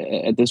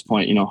at this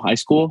point. High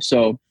school.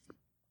 So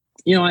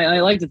I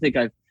like to think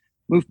I've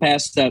moved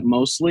past that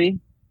mostly.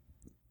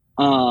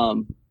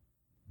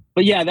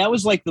 But yeah, that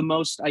was like the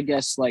most, I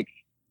guess, like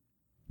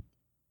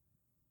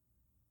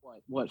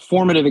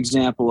formative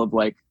example of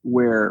like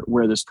where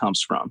this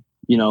comes from,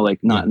 like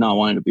not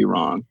wanting to be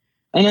wrong.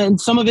 And then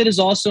some of it is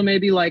also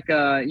maybe like,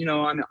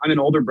 I'm an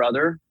older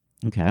brother.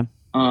 Okay.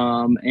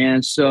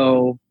 And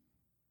so,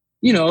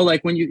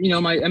 like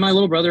when my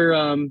little brother,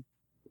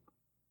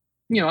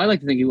 I like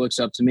to think he looks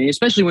up to me,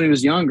 especially when he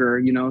was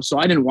younger, so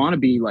I didn't want to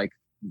be like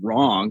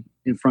wrong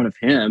in front of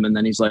him. And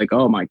then he's like,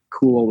 oh, my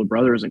cool older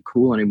brother isn't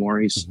cool anymore.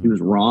 He was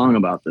wrong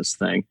about this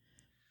thing,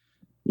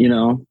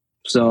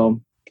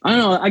 so I don't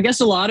know. I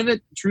guess a lot of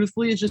it,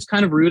 truthfully, is just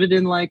kind of rooted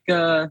in like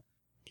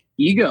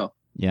ego.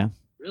 Yeah.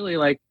 Really,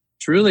 like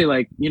truly,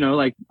 like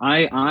like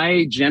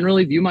I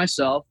generally view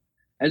myself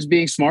as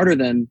being smarter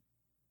than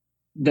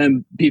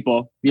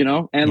people,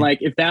 and like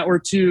if that were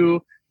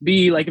to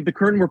be like if the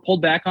curtain were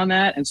pulled back on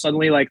that and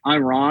suddenly like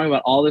I'm wrong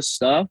about all this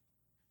stuff,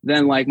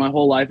 then like my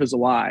whole life is a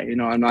lie.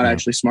 I'm not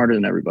actually smarter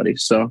than everybody.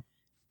 So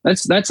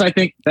that's I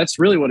think that's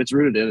really what it's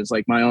rooted in. It's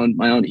like my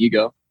own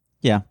ego.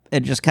 Yeah,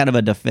 it's just kind of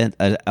a defense,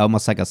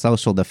 almost like a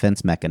social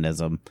defense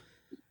mechanism.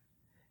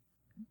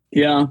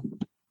 Yeah,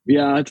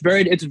 it's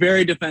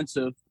very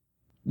defensive.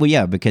 Well,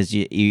 yeah, because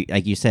you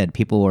like you said,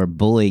 people are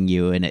bullying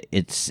you, and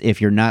it's if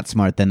you're not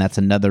smart, then that's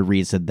another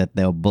reason that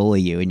they'll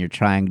bully you, and you're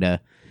trying to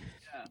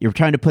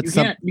put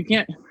you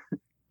can't.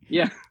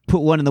 Yeah,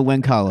 put one in the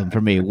win column for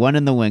me. One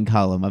in the win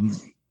columm. I'm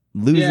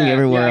losing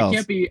everywhere else.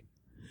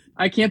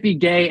 I can't be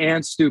gay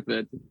and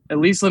stupid. At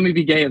least let me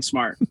be gay and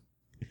smart.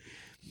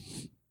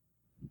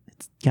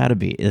 It's gotta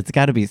be.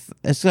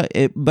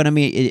 But I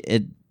mean,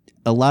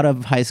 a lot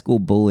of high school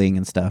bullying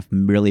and stuff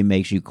really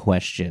makes you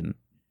question.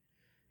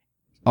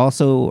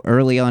 Also,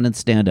 early on in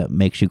stand-up,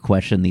 makes you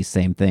question these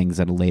same things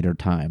at a later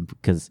time.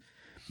 Because,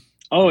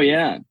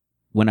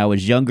 when I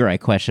was younger, I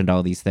questioned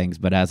all these things,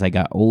 but as I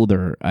got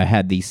older, I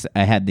had these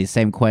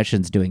same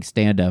questions doing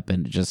stand-up,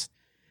 and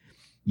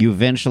you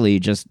eventually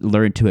just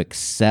learn to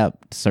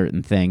accept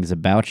certain things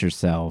about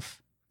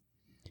yourself.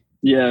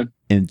 Yeah.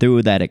 And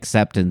through that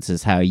acceptance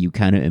is how you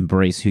kind of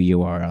embrace who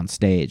you are on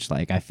stage.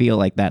 Like, I feel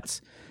like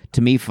that's,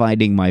 to me,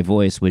 finding my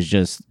voice was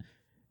just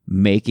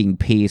making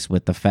peace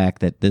with the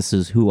fact that this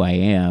is who I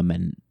am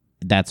and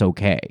that's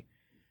okay.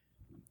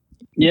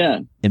 Yeah.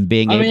 And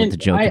being able to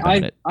joke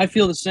about it. I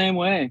feel the same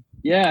way.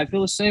 Yeah, I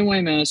feel the same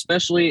way, man,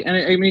 especially, and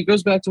I mean, it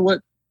goes back to what,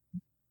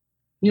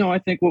 I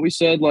think what we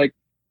said, like,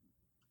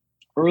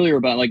 earlier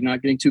about, like,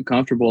 not getting too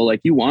comfortable.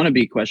 Like, you want to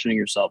be questioning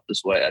yourself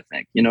this way, I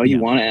think. You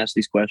want to ask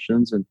these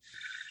questions. And,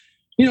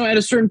 at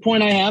a certain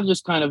point, I have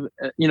just kind of,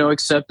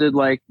 accepted,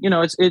 like,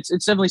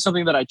 it's definitely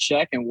something that I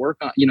check and work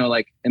on,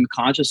 like, am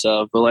conscious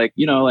of. But, like,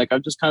 like,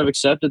 I've just kind of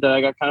accepted that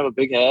I got kind of a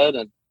big head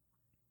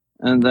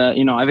and that,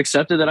 I've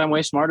accepted that I'm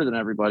way smarter than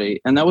everybody.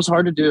 And that was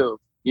hard to do,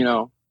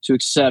 to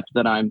accept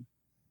that I'm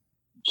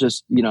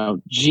just,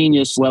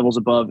 genius levels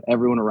above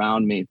everyone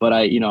around me. But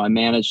I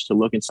managed to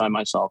look inside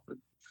myself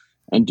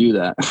and do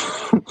that.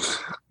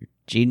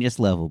 Genius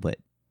level, but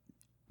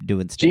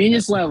doing stand-up.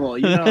 Genius level,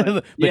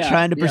 but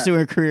trying to pursue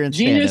a career in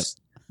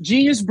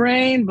genius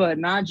brain, but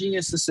not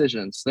genius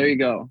decisions. There you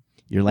go.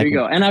 You're like, there you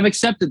go. And I've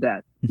accepted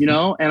that,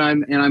 and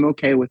I'm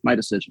okay with my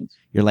decisions.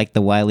 You're like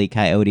the Wile E.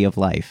 Coyote of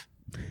life.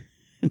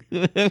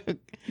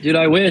 Dude,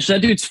 I wish.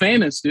 That dude's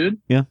famous, dude.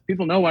 Yeah.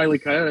 People know Wile E.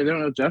 Coyote. They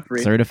don't know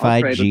Geoffrey.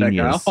 Certified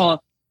genius.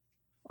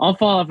 I'll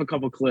fall off a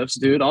couple cliffs,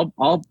 dude.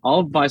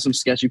 I'll buy some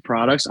sketchy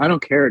products. I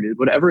don't care, dude.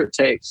 Whatever it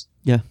takes.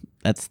 Yeah,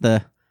 that's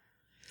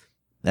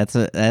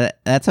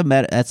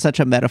such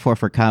a metaphor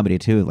for comedy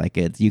too. Like,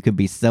 you could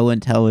be so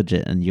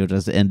intelligent and you'll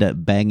just end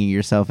up banging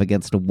yourself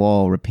against a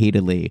wall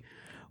repeatedly,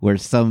 where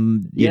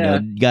some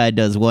guy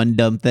does one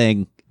dumb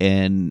thing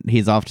and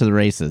he's off to the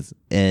races.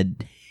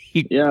 And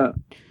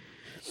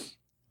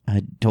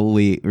I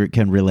totally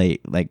can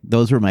relate. Like,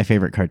 those were my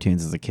favorite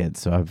cartoons as a kid,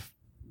 so I've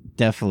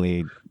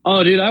definitely.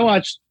 Oh, dude, I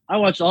watched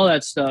all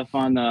that stuff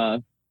on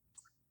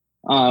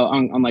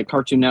like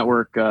Cartoon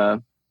Network.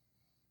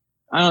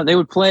 I don't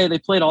know. They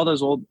played all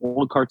those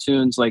old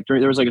cartoons. Like,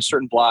 there was like a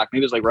certain block,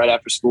 maybe it was like right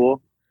after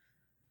school.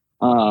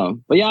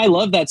 But yeah, I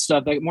love that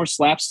stuff. Like, more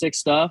slapstick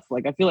stuff.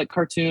 Like, I feel like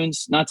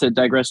cartoons, not to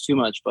digress too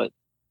much, but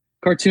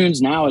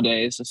cartoons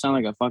nowadays, I sound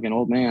like a fucking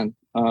old man,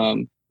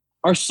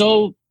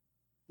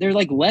 they're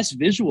like less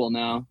visual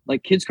now.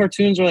 Like, kids'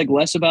 cartoons are like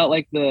less about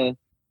like the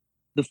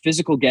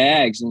physical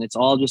gags, and it's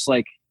all just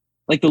like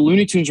the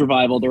Looney Tunes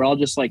revival. They're all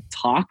just like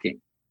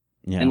talking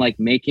and like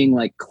making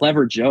like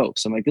clever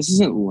jokes. I'm like, this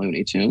isn't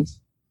Looney Tunes.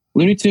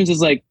 Looney Tunes is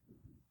like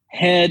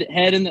head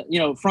in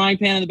the, frying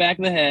pan in the back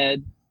of the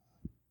head,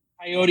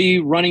 coyote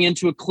running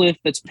into a cliff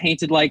that's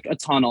painted like a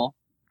tunnel.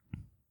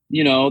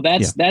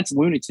 That's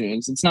Looney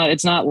Tunes.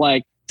 It's not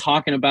like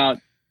talking about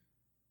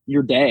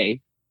your day,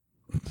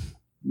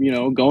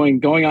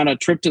 going on a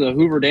trip to the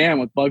Hoover Dam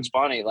with Bugs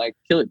Bunny. Like,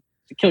 kill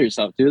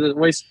yourself, dude.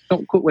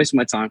 Don't quit wasting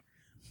my time.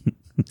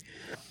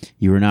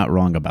 You were not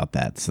wrong about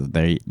that. So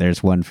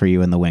there's one for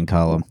you in the win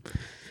column.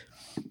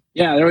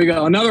 Yeah, there we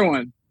go. Another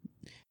one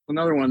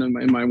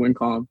in my win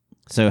column.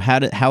 So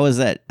how is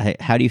that?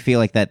 How do you feel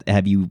like that?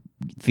 Have you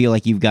feel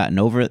like you've gotten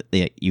over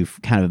it? You've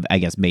kind of, I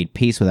guess, made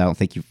peace with it. I don't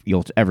think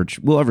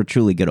we'll ever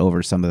truly get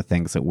over some of the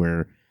things that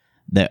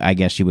that I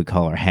guess you would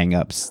call are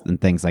hang-ups and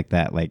things like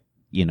that, like,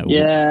 you know.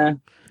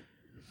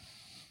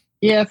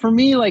 Yeah, for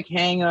me, like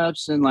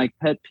hang-ups and like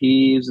pet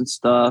peeves and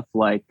stuff,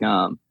 like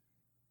I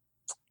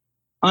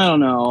don't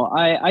know.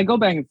 I go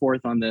back and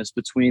forth on this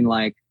between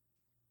like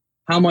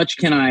how much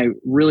can I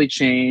really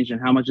change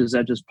and how much is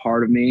that just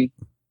part of me,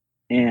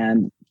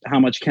 and how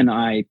much can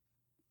I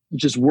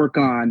just work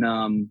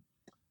on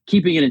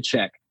keeping it in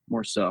check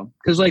more so.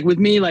 Because like with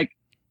me, like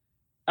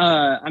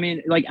I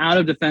mean, like out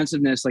of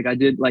defensiveness, like I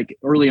did like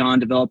early on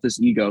develop this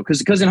ego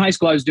because in high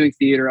school I was doing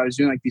theater, I was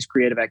doing like these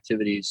creative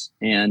activities,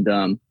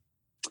 and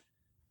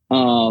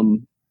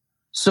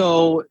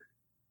so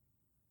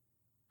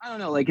I don't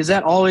know, like, is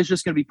that always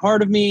just going to be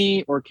part of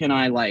me, or can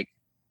I like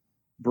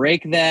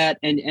break that?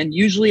 And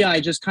usually I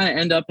just kind of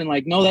end up in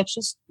like, no, that's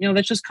just, you know,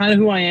 that's just kind of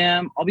who I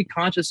am. I'll be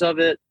conscious of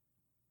it,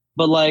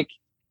 but like,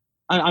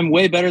 I'm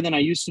way better than I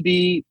used to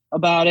be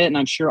about it. And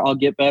I'm sure I'll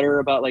get better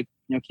about like,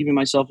 you know, keeping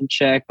myself in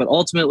check. But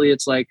ultimately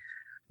it's like,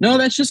 no,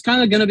 that's just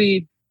kind of going to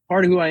be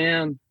part of who I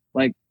am,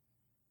 like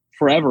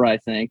forever, I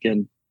think.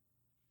 And,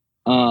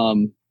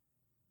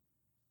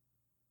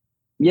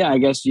 yeah, I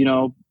guess, you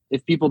know,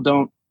 if people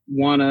don't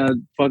want to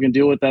fucking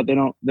deal with that, they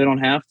don't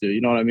have to,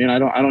 you know what I mean? I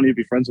don't need to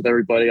be friends with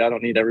everybody. I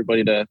don't need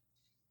everybody to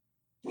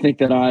think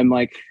that I'm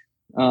like,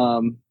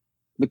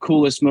 the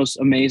coolest, most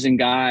amazing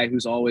guy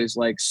who's always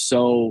like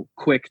so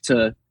quick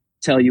to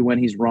tell you when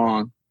he's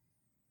wrong,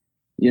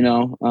 you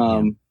know?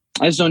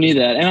 I just don't need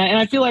that. And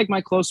I feel like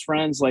my close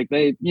friends, like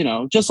they, you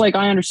know, just like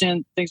I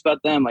understand things about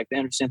them, like they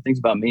understand things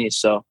about me.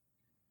 So,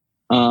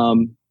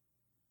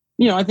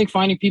 you know, I think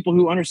finding people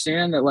who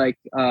understand that, like,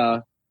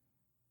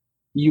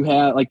 you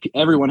have, like,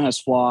 everyone has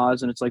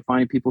flaws, and it's like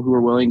finding people who are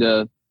willing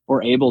to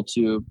or able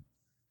to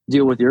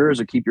deal with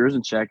yours or keep yours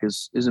in check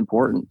is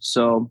important.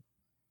 So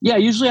yeah,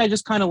 usually I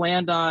just kind of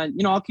land on,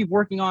 you know, I'll keep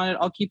working on it.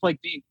 I'll keep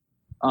like being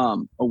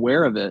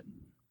aware of it,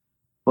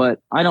 but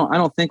I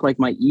don't think like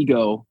my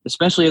ego,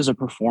 especially as a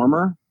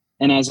performer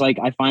and as like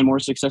I find more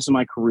success in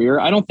my career,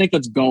 I don't think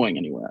that's going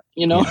anywhere,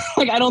 you know? Yeah.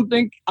 Like I don't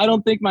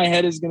think my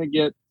head is going to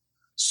get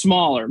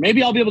smaller.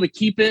 Maybe I'll be able to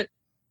keep it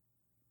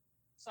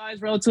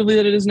size relatively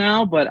that it is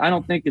now, but I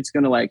don't think it's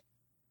going to like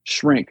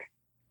shrink.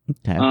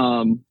 Okay.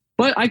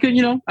 But I could,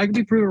 you know, I could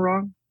be proven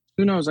wrong.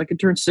 Who knows? I could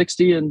turn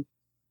 60 and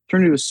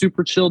turn into a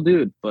super chill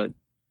dude, but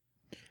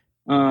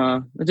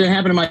it didn't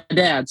happen to my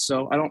dad,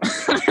 so I don't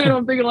I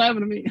don't think it'll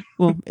happen to me.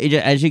 Well,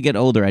 as you get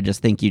older, I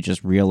just think you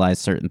just realize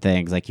certain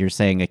things, like you're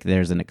saying, like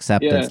there's an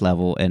acceptance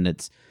level, and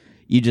it's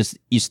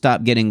you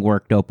stop getting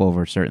worked up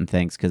over certain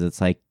things, because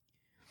it's like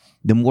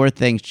the more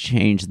things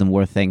change, the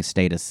more things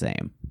stay the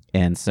same.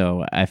 And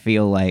so I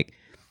feel like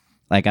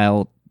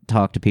I'll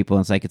talk to people,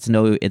 and it's like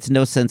it's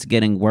no sense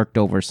getting worked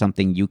over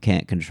something you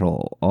can't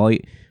control.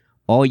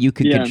 All you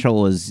can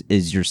control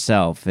is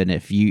yourself, and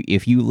if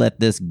you let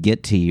this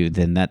get to you,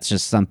 then that's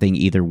just something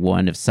either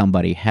one, if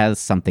somebody has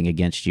something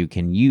against you,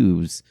 can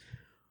use,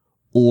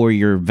 or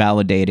you're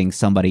validating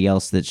somebody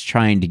else that's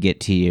trying to get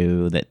to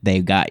you that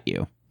they got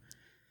you.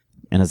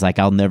 And it's like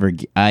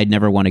I'd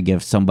never want to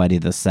give somebody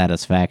the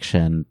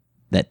satisfaction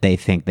that they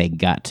think they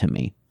got to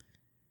me.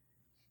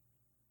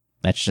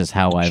 That's just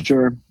how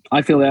Sure,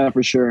 I feel that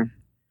for sure.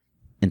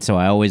 And so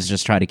I always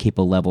just try to keep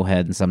a level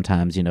head, and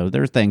sometimes, you know,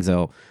 there's things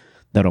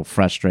that'll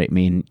frustrate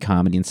me in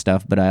comedy and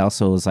stuff, but I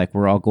also was like,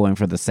 we're all going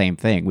for the same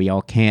thing. We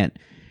can't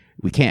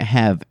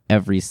have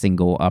every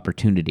single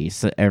opportunity.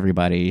 So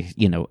everybody's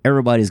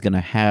going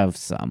to have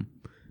some.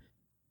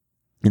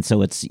 And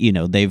so it's, you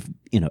know,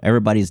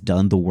 everybody's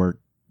done the work,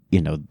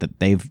 you know, that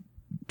they've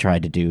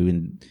tried to do.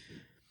 And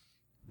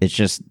it's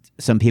just,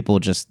 some people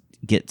just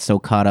get so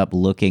caught up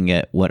looking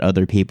at what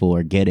other people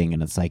are getting.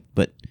 And it's like,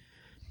 but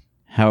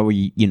how are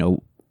you, you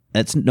know,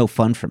 that's no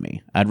fun for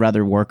me. I'd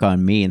rather work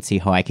on me and see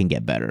how I can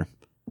get better.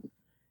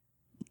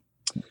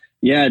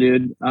 Yeah,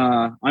 dude.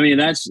 I mean,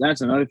 that's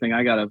another thing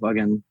I gotta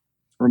fucking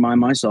remind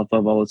myself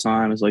of all the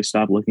time, is like,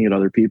 stop looking at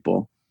other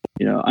people.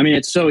 You know, I mean,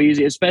 it's so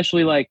easy,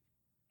 especially when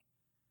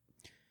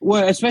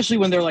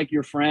they're like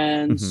your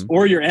friends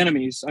or your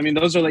enemies. I mean,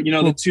 those are like, you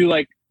know,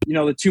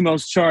 the two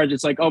most charged.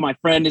 It's like, oh, my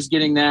friend is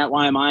getting that,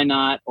 why am I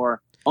not?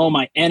 Or, oh,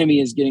 my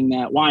enemy is getting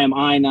that, why am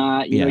I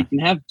not? You know, you can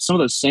have some of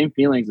those same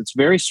feelings. It's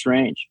very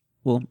strange.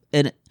 Well,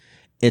 and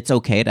it's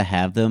okay to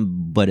have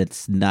them, but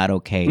it's not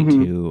okay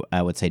to,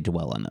 I would say,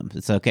 dwell on them.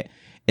 It's okay.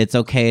 It's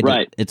okay.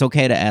 It's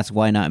okay to ask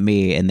why not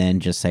me, and then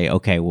just say,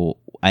 okay, well,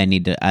 I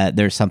need to.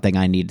 There's something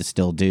I need to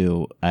still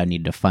do. I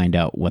need to find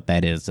out what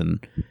that is and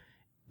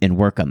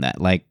work on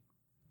that. Like,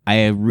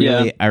 I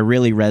really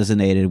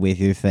resonated with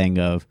your thing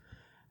of,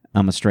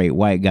 I'm a straight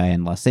white guy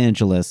in Los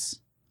Angeles.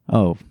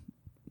 Oh,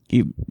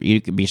 you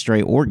could be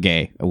straight or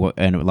gay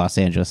in Los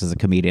Angeles as a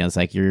comedian. It's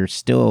like you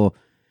still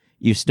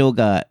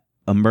got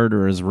a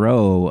murderer's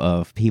row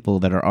of people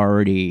that are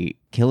already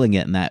killing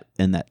it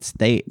in that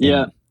state,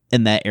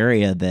 in that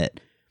area, that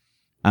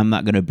I'm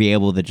not going to be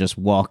able to just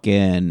walk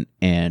in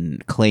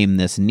and claim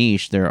this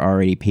niche. There are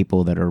already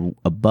people that are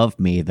above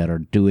me that are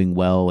doing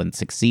well and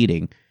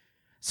succeeding.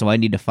 So I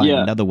need to find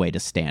another way to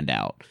stand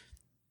out.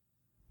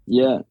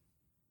 Yeah.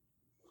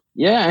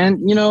 Yeah.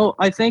 And, you know,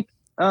 I think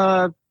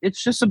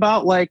it's just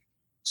about like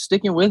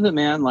sticking with it,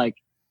 man. Like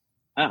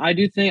I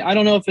do think, I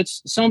don't know if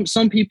it's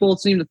some people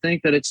seem to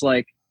think that it's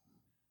like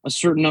a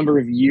certain number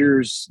of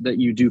years that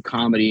you do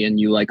comedy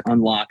and you like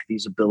unlock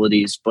these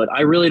abilities, but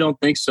I really don't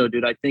think so,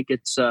 dude. I think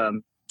it's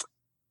the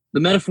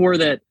metaphor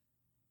that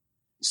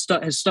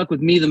has stuck with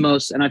me the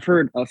most, and I've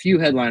heard a few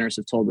headliners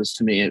have told this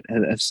to me,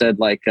 have said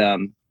like,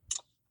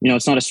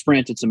 it's not a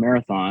sprint, it's a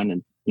marathon,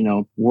 and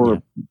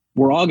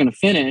we're all going to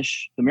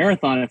finish the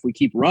marathon if we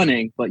keep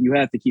running, but you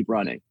have to keep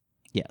running.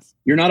 Yes,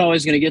 you're not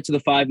always going to get to the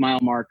 5 mile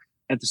mark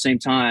at the same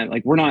time.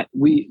 Like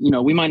we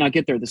might not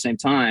get there at the same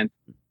time,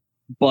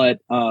 but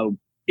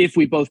if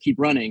we both keep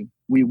running,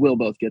 we will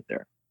both get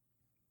there.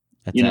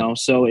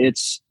 So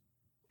it's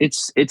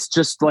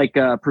just like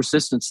a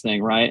persistence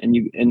thing, right?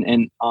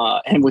 And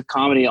with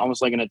comedy,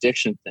 almost like an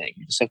addiction thing.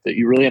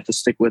 You really have to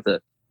stick with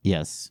it.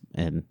 Yes,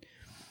 and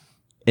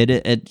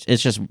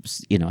it's just,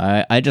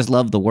 I just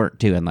love the work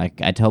too, and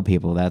like I tell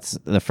people, that's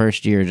the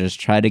first year, just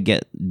try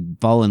to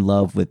fall in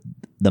love with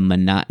the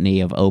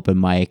monotony of open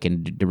mic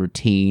and the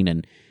routine,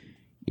 and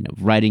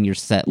writing your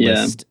set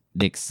list.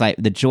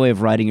 The joy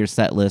of writing your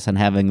set list and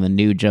having the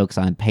new jokes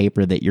on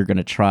paper that you're going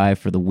to try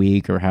for the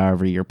week or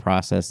however your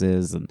process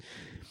is, and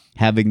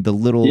having the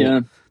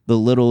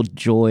little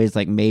joys,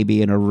 like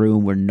maybe in a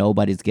room where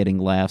nobody's getting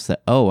laughs,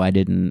 that, oh, I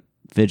didn't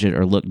fidget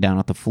or look down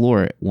at the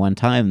floor at one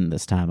time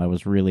this time. I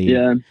was really,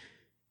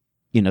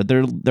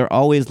 there are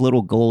always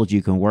little goals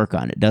you can work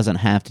on. It doesn't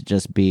have to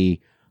just be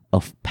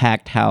a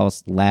packed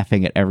house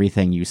laughing at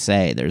everything you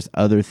say. There's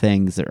other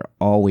things that are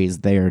always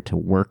there to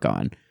work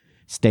on.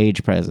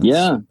 Stage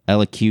presence,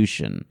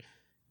 elocution,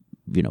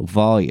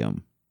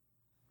 volume,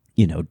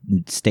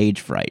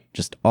 stage fright,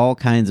 just all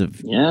kinds of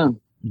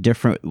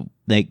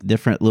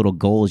different little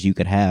goals you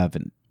could have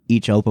in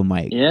each open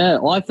mic. Yeah.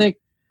 Well, I think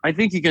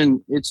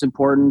it's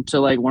important to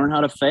like learn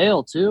how to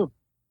fail too,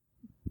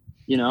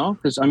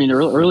 because I mean,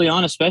 early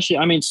on, especially,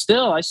 I mean,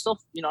 I still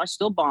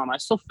bomb, I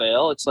still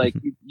fail. It's like,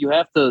 you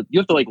have to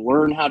like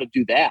learn how to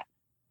do that.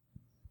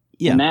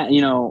 Yeah. And that,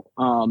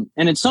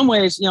 and in some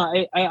ways,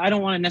 I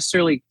don't want to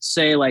necessarily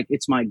say like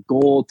it's my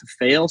goal to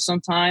fail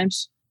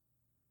sometimes,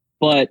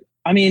 but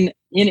I mean,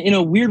 in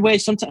a weird way,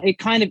 sometimes it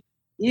kind of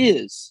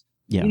is.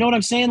 Yeah. You know what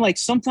I'm saying? Like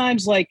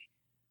sometimes, like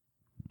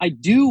I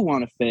do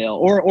want to fail,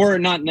 or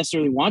not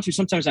necessarily want to.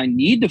 Sometimes I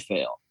need to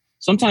fail.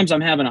 Sometimes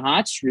I'm having a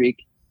hot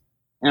streak,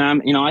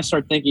 and I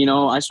start thinking,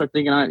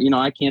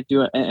 I can't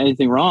do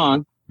anything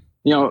wrong.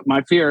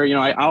 My fear,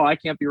 I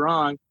can't be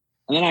wrong,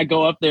 and then I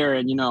go up there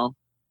and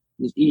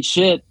just eat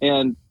shit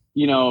and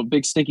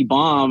big stinky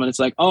bomb, and it's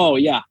like, oh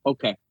yeah,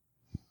 okay,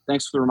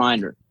 thanks for the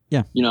reminder.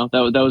 Yeah,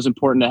 that was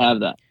important to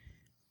have that.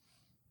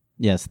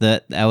 Yes,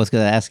 that I was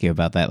going to ask you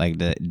about that. Like,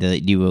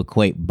 you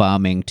equate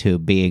bombing to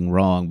being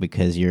wrong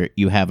because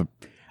you have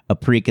a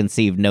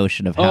preconceived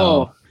notion of how.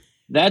 Oh,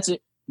 that's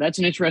it. That's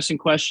an interesting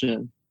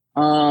question.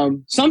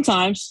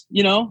 Sometimes,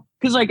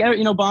 because like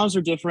bombs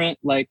are different.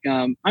 Like,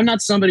 I'm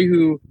not somebody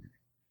who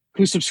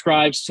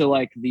subscribes to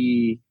like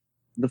the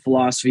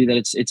philosophy that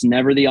it's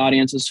never the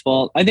audience's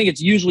fault. I think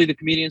it's usually the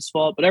comedian's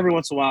fault, but every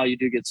once in a while you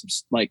do get some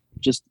like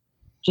just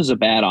a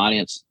bad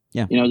audience.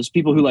 Yeah, there's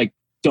people who like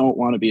don't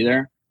want to be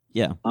there.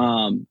 Yeah.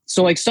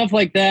 So like stuff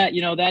like that,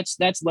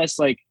 that's less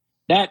like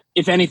that.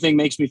 If anything,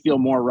 makes me feel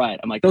more right.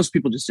 I'm like, those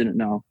people just didn't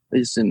know. They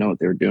just didn't know what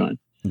they were doing.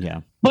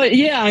 Yeah. But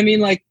yeah, I mean,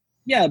 like,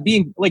 yeah,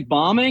 being like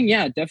bombing,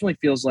 yeah, it definitely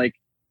feels like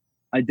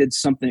I did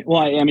something.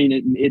 Well, I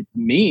mean, it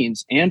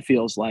means and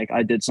feels like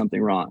I did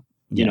something wrong.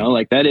 Yeah.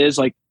 Like that's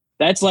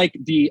like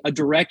a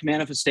direct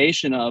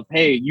manifestation of,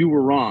 hey, you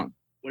were wrong.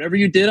 Whatever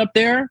you did up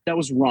there, that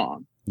was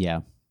wrong. Yeah.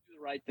 Do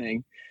the right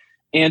thing.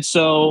 And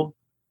so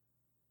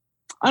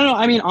I don't know.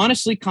 I mean,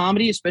 honestly,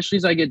 comedy, especially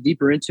as I get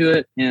deeper into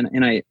it and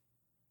I,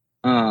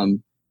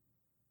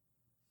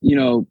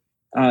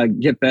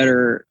 get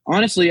better.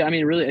 Honestly, I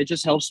mean, really, it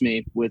just helps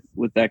me with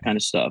that kind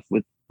of stuff,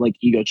 with like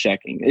ego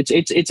checking.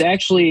 It's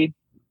actually,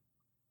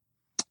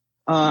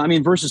 I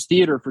mean, versus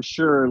theater for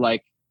sure.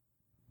 Like,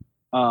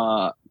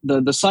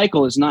 the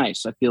cycle is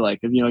nice. I feel like,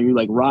 you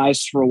like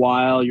rise for a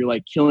while, you're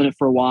like killing it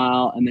for a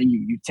while, and then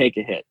you take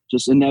a hit.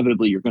 Just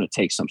inevitably, you're going to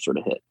take some sort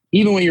of hit.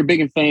 Even when you're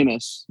big and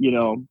famous,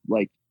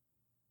 like,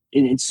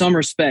 in some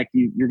respect,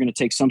 you're going to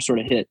take some sort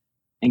of hit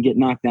and get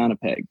knocked down a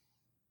peg.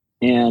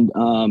 And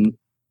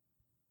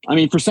I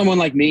mean, for someone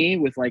like me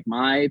with like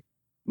my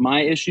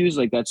issues,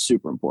 like that's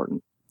super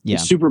important. Yeah.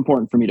 It's super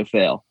important for me to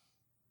fail.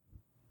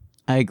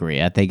 I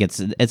agree. I think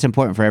it's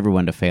important for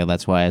everyone to fail.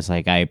 That's why it's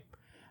like I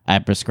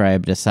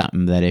prescribe to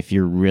something that if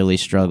you're really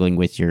struggling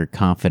with your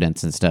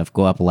confidence and stuff,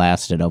 go up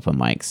last at open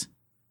mics,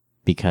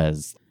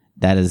 because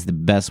that is the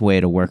best way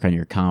to work on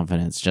your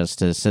confidence. Just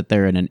to sit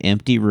there in an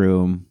empty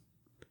room.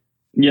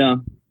 Yeah.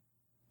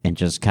 And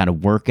just kind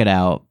of work it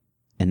out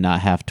and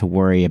not have to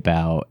worry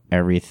about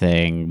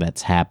everything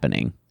that's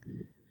happening.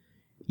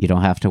 You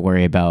don't have to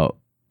worry about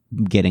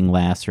getting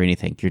laughs or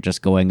anything. You're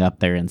just going up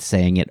there and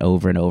saying it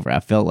over and over. I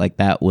felt like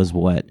that was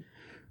what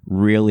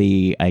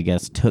really, I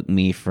guess, took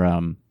me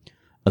from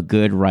a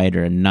good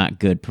writer and not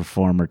good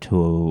performer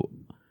to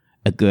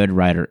a good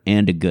writer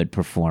and a good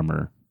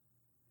performer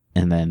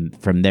And then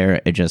from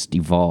there, it just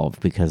evolved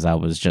because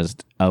I'm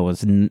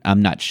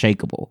not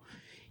shakeable.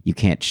 You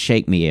can't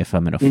shake me if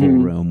I'm in a full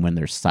room when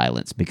there's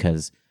silence,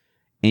 because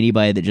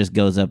anybody that just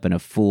goes up in a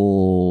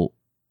full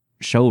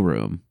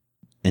showroom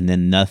and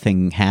then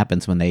nothing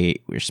happens when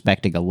they were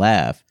expecting a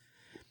laugh,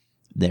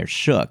 they're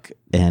shook.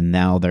 And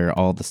now they're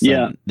all of a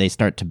sudden, they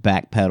start to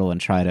backpedal and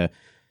try to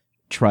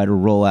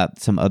roll out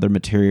some other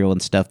material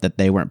and stuff that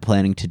they weren't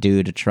planning to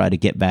do to try to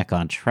get back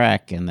on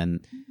track. And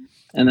then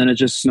it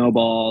just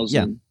snowballs.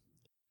 Yeah.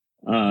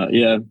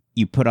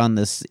 You put on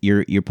this,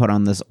 you put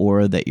on this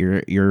aura that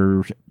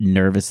you're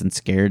nervous and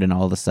scared, and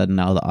all of a sudden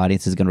now the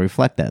audience is going to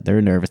reflect that.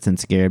 They're nervous and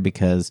scared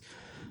because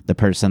the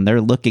person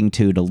they're looking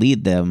to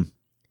lead them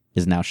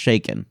is now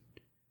shaken.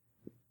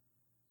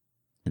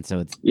 And so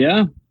it's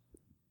it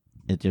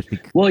just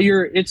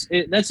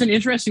that's an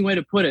interesting way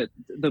to put it,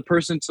 the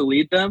person to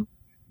lead them,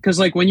 because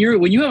like when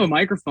you have a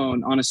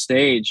microphone on a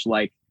stage,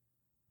 like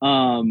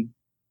kind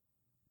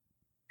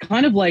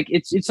of like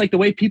it's like the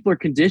way people are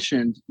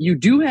conditioned. You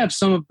do have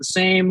some of the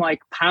same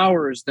like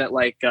powers that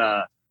like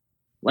a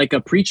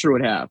preacher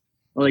would have,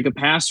 or like a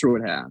pastor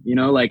would have, you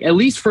know, like at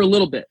least for a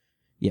little bit.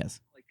 Yes.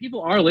 Like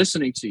people are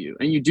listening to you,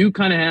 and you do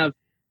kind of have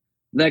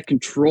that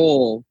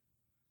control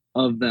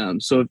of them.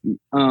 So if you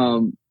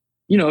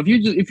know,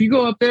 if you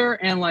go up there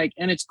and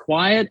it's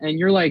quiet and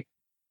you're like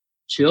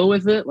chill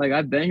with it, like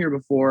I've been here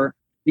before,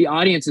 the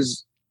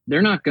audience they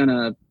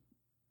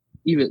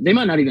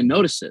might not even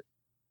notice it.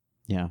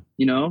 Yeah.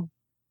 You know,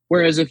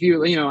 whereas if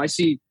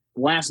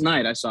last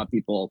night I saw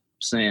people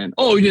saying,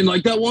 "Oh, you didn't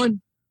like that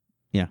one?"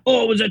 Yeah.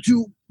 "Oh, was that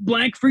too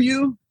blank for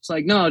you?" It's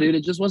like, no, dude,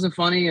 it just wasn't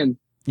funny. And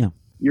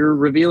you're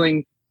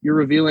revealing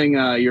your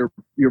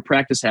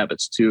practice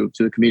habits to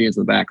the comedians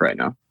in the back right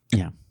now.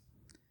 Yeah.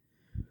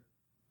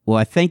 Well,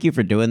 I thank you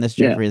for doing this,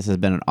 Geoffrey. This has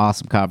been an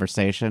awesome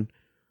conversation.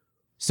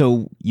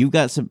 So you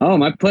got some... Oh,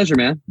 my pleasure,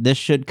 man. This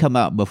should come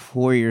out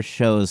before your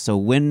shows. So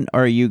when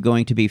are you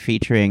going to be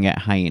featuring at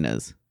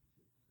Hyenas?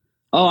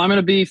 Oh, I'm going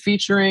to be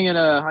featuring at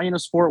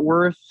Hyenas Fort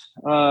Worth.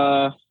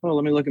 Let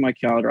me look at my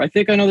calendar. I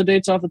think I know the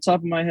dates off the top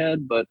of my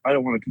head, but I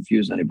don't want to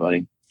confuse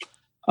anybody.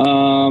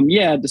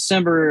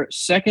 December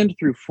 2nd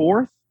through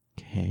 4th.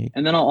 Okay.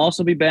 And then I'll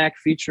also be back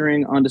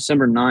featuring on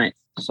December 9th.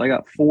 So I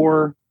got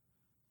four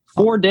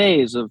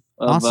days of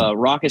awesome.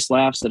 raucous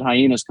laughs at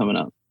Hyenas coming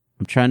up.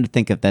 I'm trying to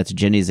think if that's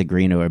Jenny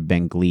Zagrino or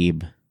Ben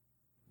Glebe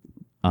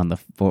on the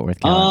Fort Worth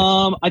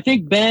calendar. I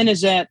think Ben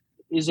is at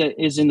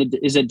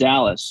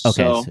Dallas.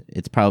 Okay, so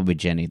it's probably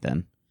Jenny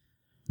then.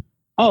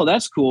 Oh,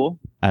 that's cool.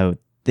 I would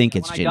think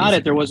it's Jenny. I got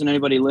it. There wasn't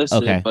anybody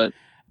listed. Okay, but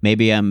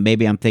maybe I'm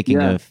thinking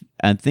of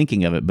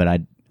it, but I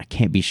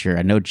can't be sure.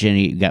 I know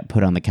Jenny got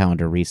put on the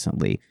calendar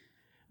recently,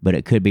 but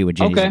it could be with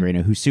Jenny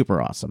Zagrino, who's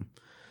super awesome.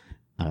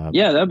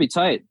 That'd be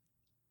tight.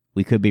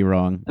 We could be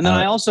wrong. And then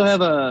I also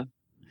have a...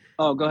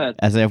 Oh, go ahead.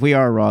 As if we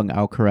are wrong,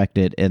 I'll correct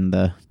it in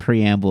the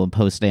preamble and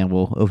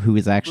post-amble of who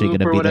is actually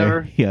going to be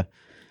there. Yeah.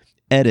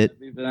 Edit.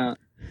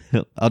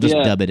 I'll just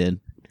dub it in.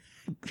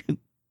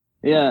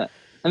 Yeah.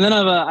 And then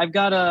I've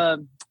got a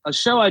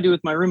show I do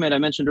with my roommate I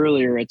mentioned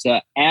earlier. It's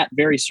at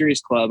Very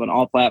Serious Club on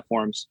all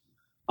platforms.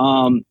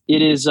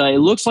 It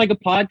looks like a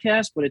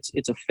podcast, but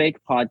it's a fake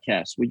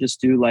podcast. We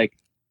just do like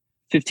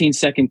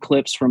 15-second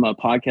clips from a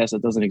podcast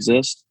that doesn't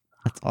exist.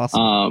 That's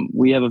awesome.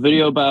 We have a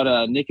video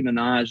about Nicki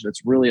Minaj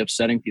that's really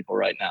upsetting people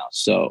right now.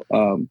 So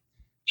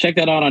check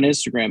that out on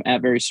Instagram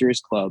at Very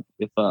Serious Club.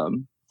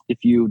 If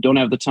you don't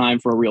have the time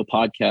for a real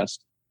podcast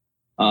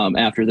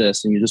after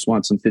this and you just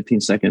want some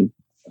 15-second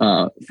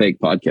fake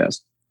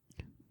podcast.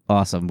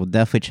 Awesome. We'll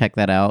definitely check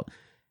that out.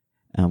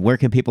 Where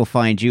can people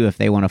find you if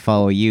they want to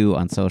follow you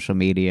on social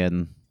media?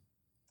 And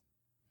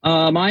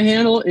my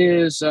handle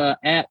is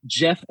at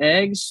Geoff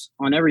Eggs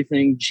on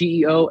everything.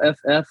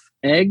 GEOFF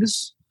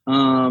Eggs.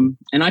 And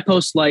I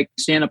post like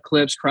stand-up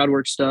clips, crowd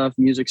work stuff,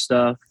 music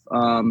stuff.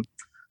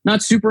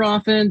 Not super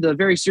often. The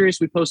Very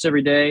Serious we post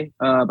every day,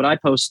 but I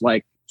post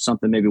like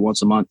something maybe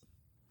once a month.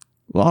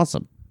 Well,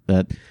 awesome.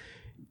 But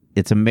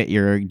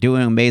you're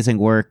doing amazing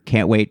work.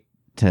 Can't wait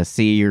to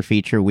see your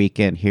feature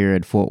weekend here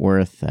in Fort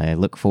Worth. I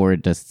look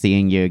forward to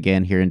seeing you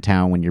again here in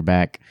town when you're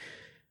back.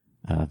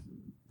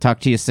 Talk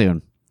to you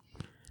soon.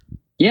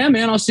 Yeah,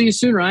 man. I'll see you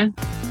soon, Ryan.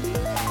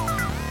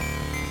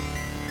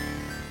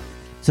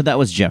 So that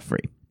was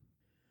Geoffrey.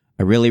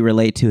 I really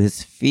relate to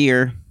his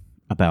fear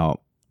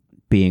about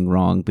being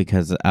wrong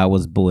because I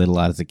was bullied a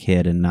lot as a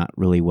kid and not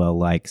really well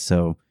liked.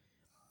 So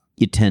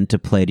you tend to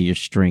play to your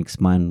strengths.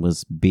 Mine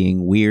was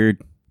being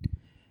weird.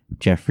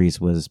 Geoffrey's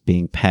was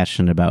being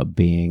passionate about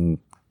being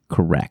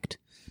correct.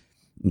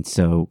 And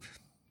so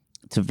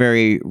it's a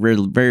very,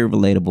 very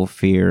relatable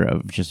fear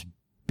of just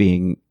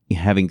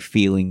having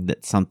feeling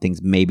that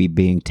something's maybe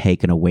being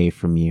taken away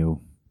from you.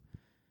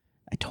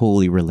 I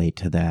totally relate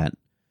to that.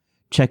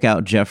 Check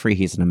out Geoffrey.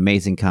 He's an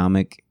amazing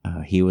comic.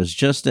 He was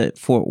just at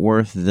Fort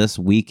Worth this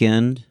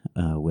weekend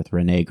with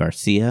Renee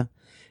Garcia.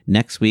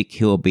 Next week,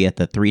 he'll be at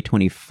the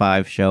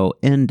 325 show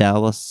in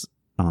Dallas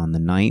on the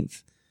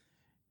 9th.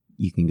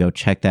 You can go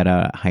check that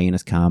out at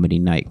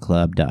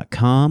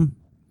hyenascomedynightclub.com.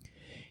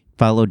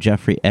 Follow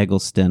Geoffrey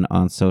Eggleston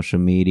on social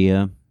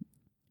media.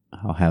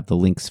 I'll have the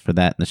links for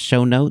that in the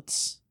show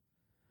notes.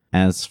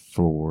 As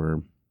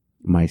for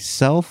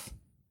myself,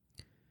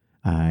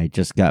 I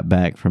just got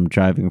back from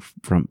driving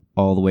from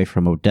all the way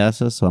from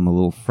Odessa, so I'm a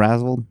little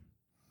frazzled.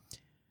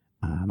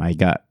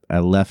 I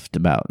left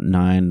about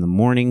 9 in the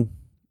morning.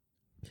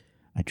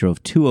 I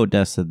drove to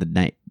Odessa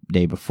the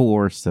day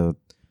before, so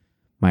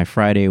my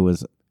Friday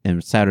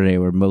and Saturday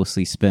were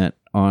mostly spent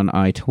on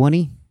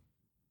I-20,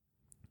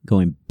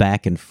 going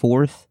back and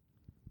forth.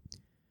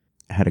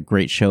 I had a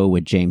great show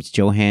with James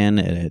Johan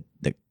at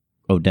the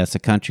Odessa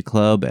Country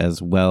Club,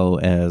 as well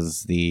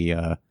as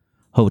the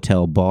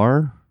hotel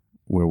bar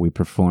where we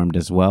performed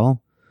as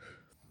well.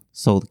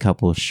 Sold a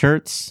couple of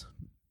shirts.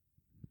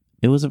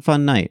 It was a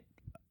fun night.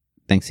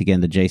 Thanks again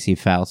to JC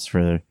Faust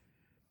for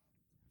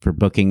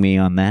booking me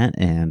on that,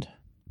 and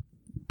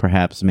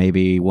perhaps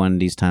maybe one of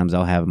these times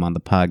I'll have him on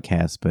the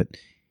podcast, but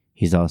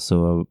he's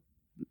also a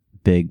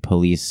big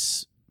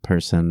police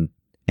person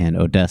in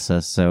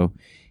Odessa, so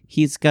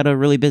he's got a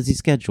really busy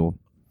schedule.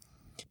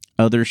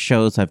 Other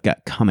shows I've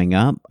got coming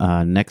up.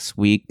 Next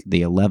week,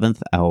 the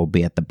 11th, I will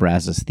be at the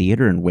Brazos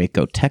Theater in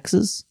Waco,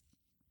 Texas,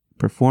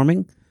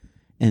 performing.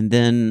 And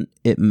then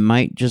it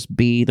might just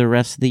be the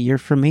rest of the year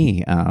for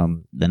me.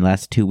 The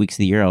last 2 weeks of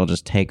the year, I'll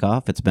just take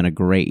off. It's been a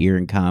great year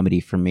in comedy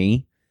for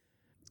me.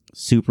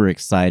 Super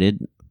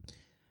excited.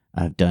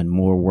 I've done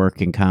more work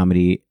in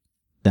comedy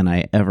than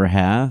I ever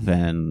have,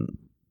 and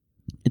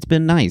it's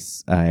been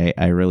nice.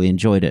 I really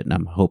enjoyed it, and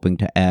I'm hoping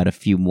to add a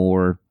few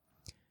more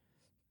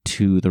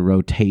to the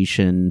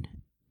rotation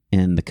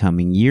in the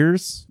coming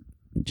years.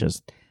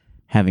 Just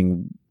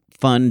having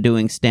fun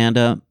doing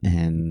stand-up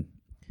and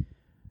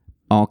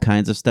all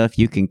kinds of stuff.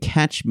 You can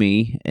catch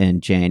me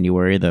in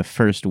January, the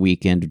first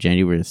weekend of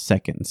January, the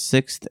 2nd and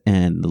 6th,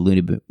 and the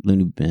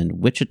Looney Bin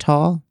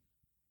Wichita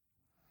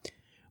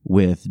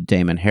with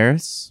Damon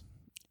Harris.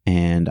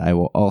 And I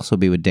will also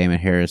be with Damon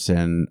Harris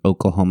in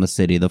Oklahoma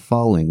City the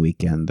following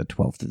weekend, the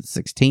 12th to the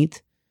 16th.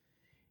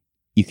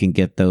 You can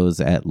get those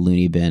at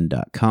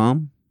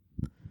looneyBin.com.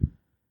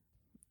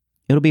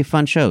 It'll be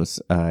fun shows.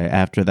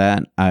 After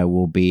that, I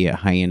will be at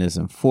Hyenas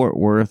in Fort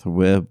Worth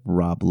with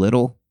Rob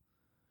Little.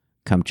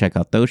 Come check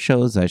out those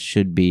shows. I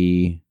should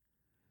be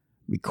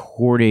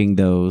recording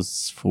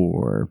those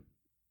for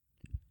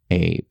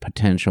a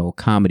potential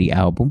comedy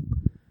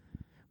album.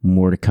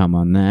 More to come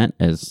on that,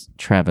 as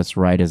Travis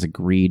Wright has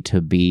agreed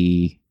to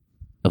be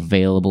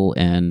available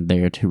and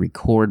there to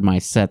record my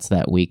sets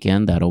that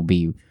weekend. That'll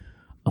be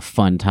a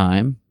fun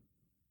time.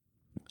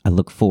 I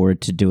look forward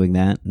to doing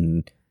that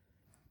and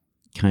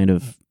kind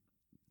of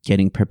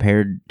getting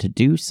prepared to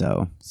do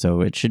so.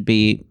 So it should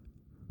be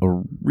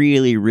a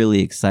really,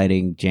 really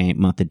exciting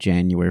month of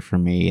January for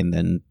me, and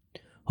then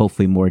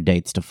hopefully more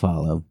dates to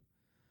follow.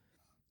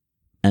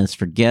 As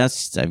for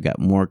guests, I've got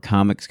more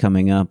comics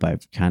coming up.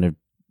 I've kind of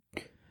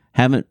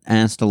haven't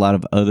asked a lot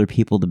of other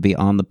people to be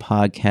on the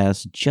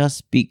podcast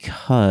just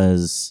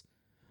because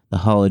the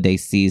holiday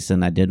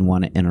season, I didn't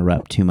want to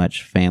interrupt too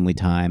much family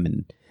time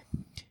and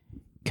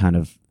kind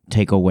of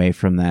take away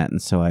from that.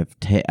 And so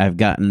I've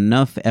gotten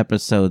enough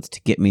episodes to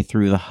get me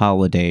through the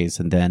holidays,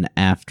 and then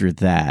after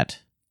that,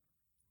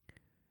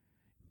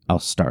 I'll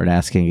start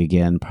asking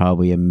again,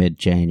 probably in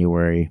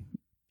mid-January,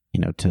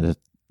 to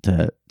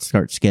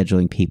start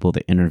scheduling people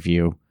to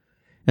interview,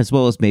 as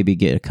well as maybe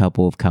get a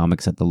couple of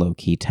comics at the Low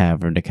Key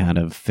Tavern to kind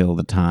of fill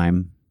the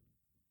time.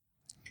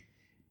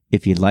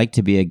 If you'd like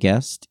to be a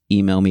guest,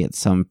 email me at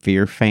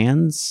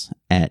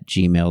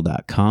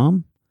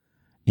somefearfans@gmail.com,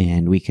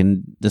 and we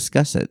can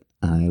discuss it.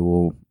 I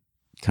will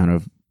kind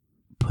of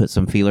put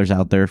some feelers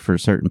out there for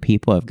certain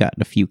people. I've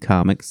gotten a few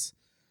comics.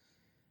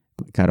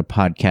 Got a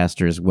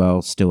podcaster as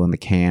well, still in the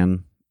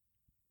can.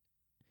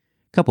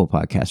 A couple of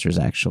podcasters,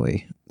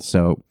 actually.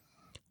 So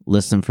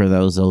listen for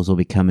those. Those will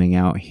be coming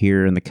out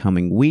here in the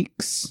coming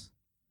weeks.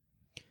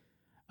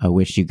 I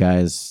wish you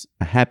guys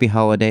a happy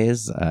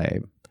holidays. I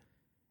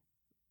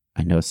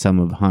know some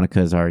of Hanukkah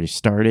has already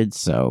started,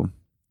 so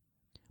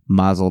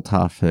mazel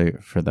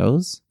tov for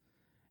those.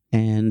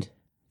 And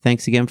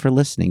thanks again for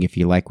listening. If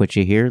you like what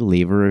you hear,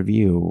 leave a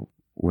review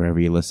wherever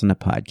you listen to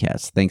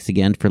podcasts. Thanks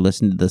again for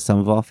listening to the Sum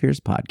of All Fears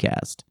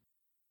podcast.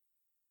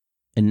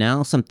 And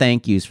now some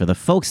thank yous for the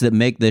folks that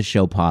make this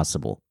show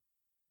possible.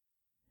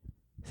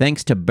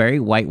 Thanks to Barry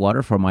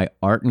Whitewater for my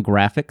art and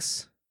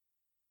graphics.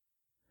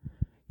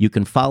 You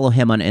can follow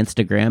him on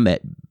Instagram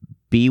at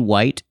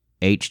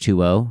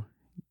bwhiteh2o.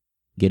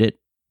 Get it?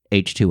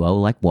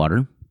 H2O like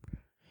water.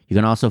 You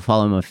can also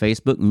follow him on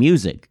Facebook,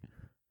 Music.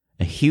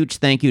 A huge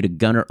thank you to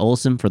Gunnar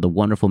Olsen for the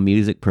wonderful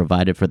music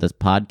provided for this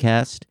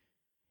podcast.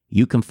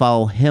 You can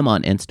follow him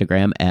on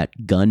Instagram at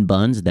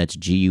gunbuns, that's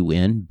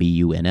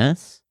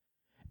GUNBUNS,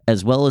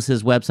 as well as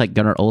his website,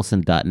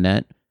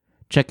 gunnarolsen.net.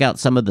 Check out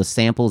some of the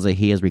samples that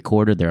he has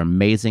recorded. They're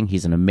amazing.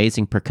 He's an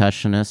amazing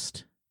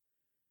percussionist.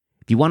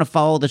 If you want to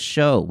follow the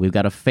show, we've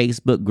got a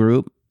Facebook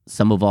group,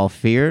 Sum of All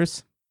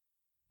Fears.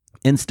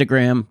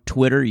 Instagram,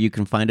 Twitter, you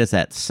can find us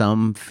at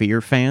Some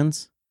Fear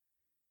Fans.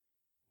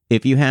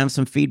 if you have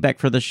some feedback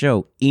for the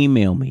show,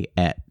 email me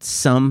at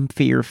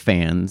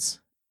somefearfans,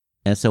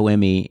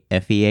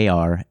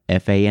 SOMEFEARFANS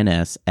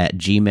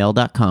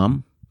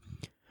 @gmail.com.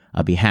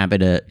 I'll be happy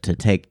to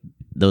take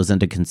those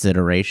into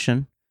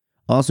consideration.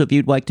 Also, if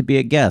you'd like to be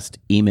a guest,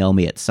 email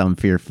me at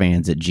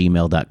somefearfans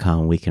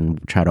 @gmail.com. We can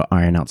try to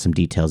iron out some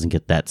details and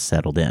get that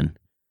settled in.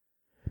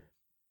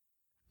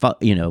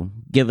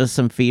 Give us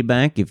some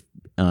feedback. If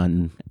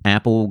on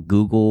Apple,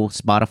 Google,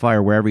 Spotify,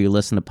 or wherever you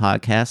listen to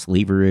podcasts,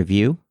 leave a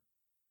review.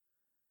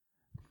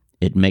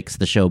 It makes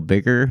the show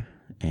bigger,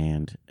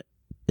 and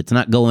it's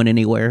not going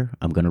anywhere.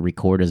 I'm going to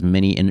record as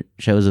many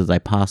shows as I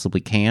possibly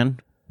can.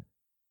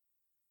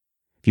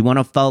 If you want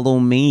to follow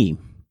me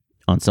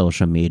on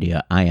social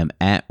media, I am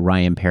at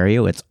Ryan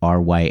Perio. It's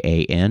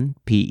RyanPerio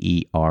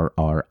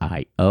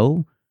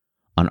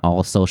on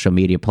all social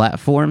media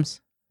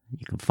platforms.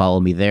 You can follow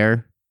me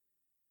there,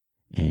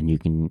 and you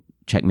can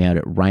check me out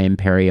at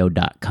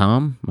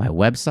ryanperio.com, my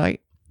website.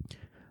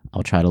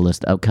 I'll try to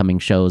list upcoming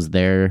shows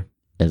there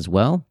as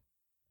well.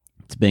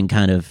 It's been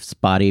kind of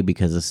spotty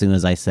because as soon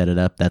as I set it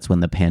up, that's when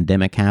the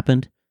pandemic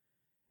happened,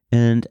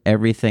 and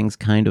everything's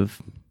kind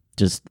of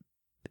just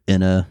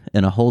in a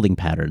holding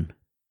pattern.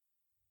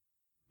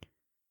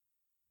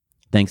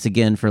 Thanks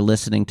again for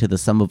listening to the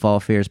Sum of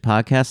All Fears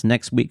podcast.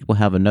 Next week, we'll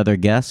have another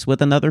guest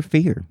with another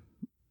fear.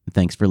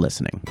 Thanks for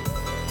listening.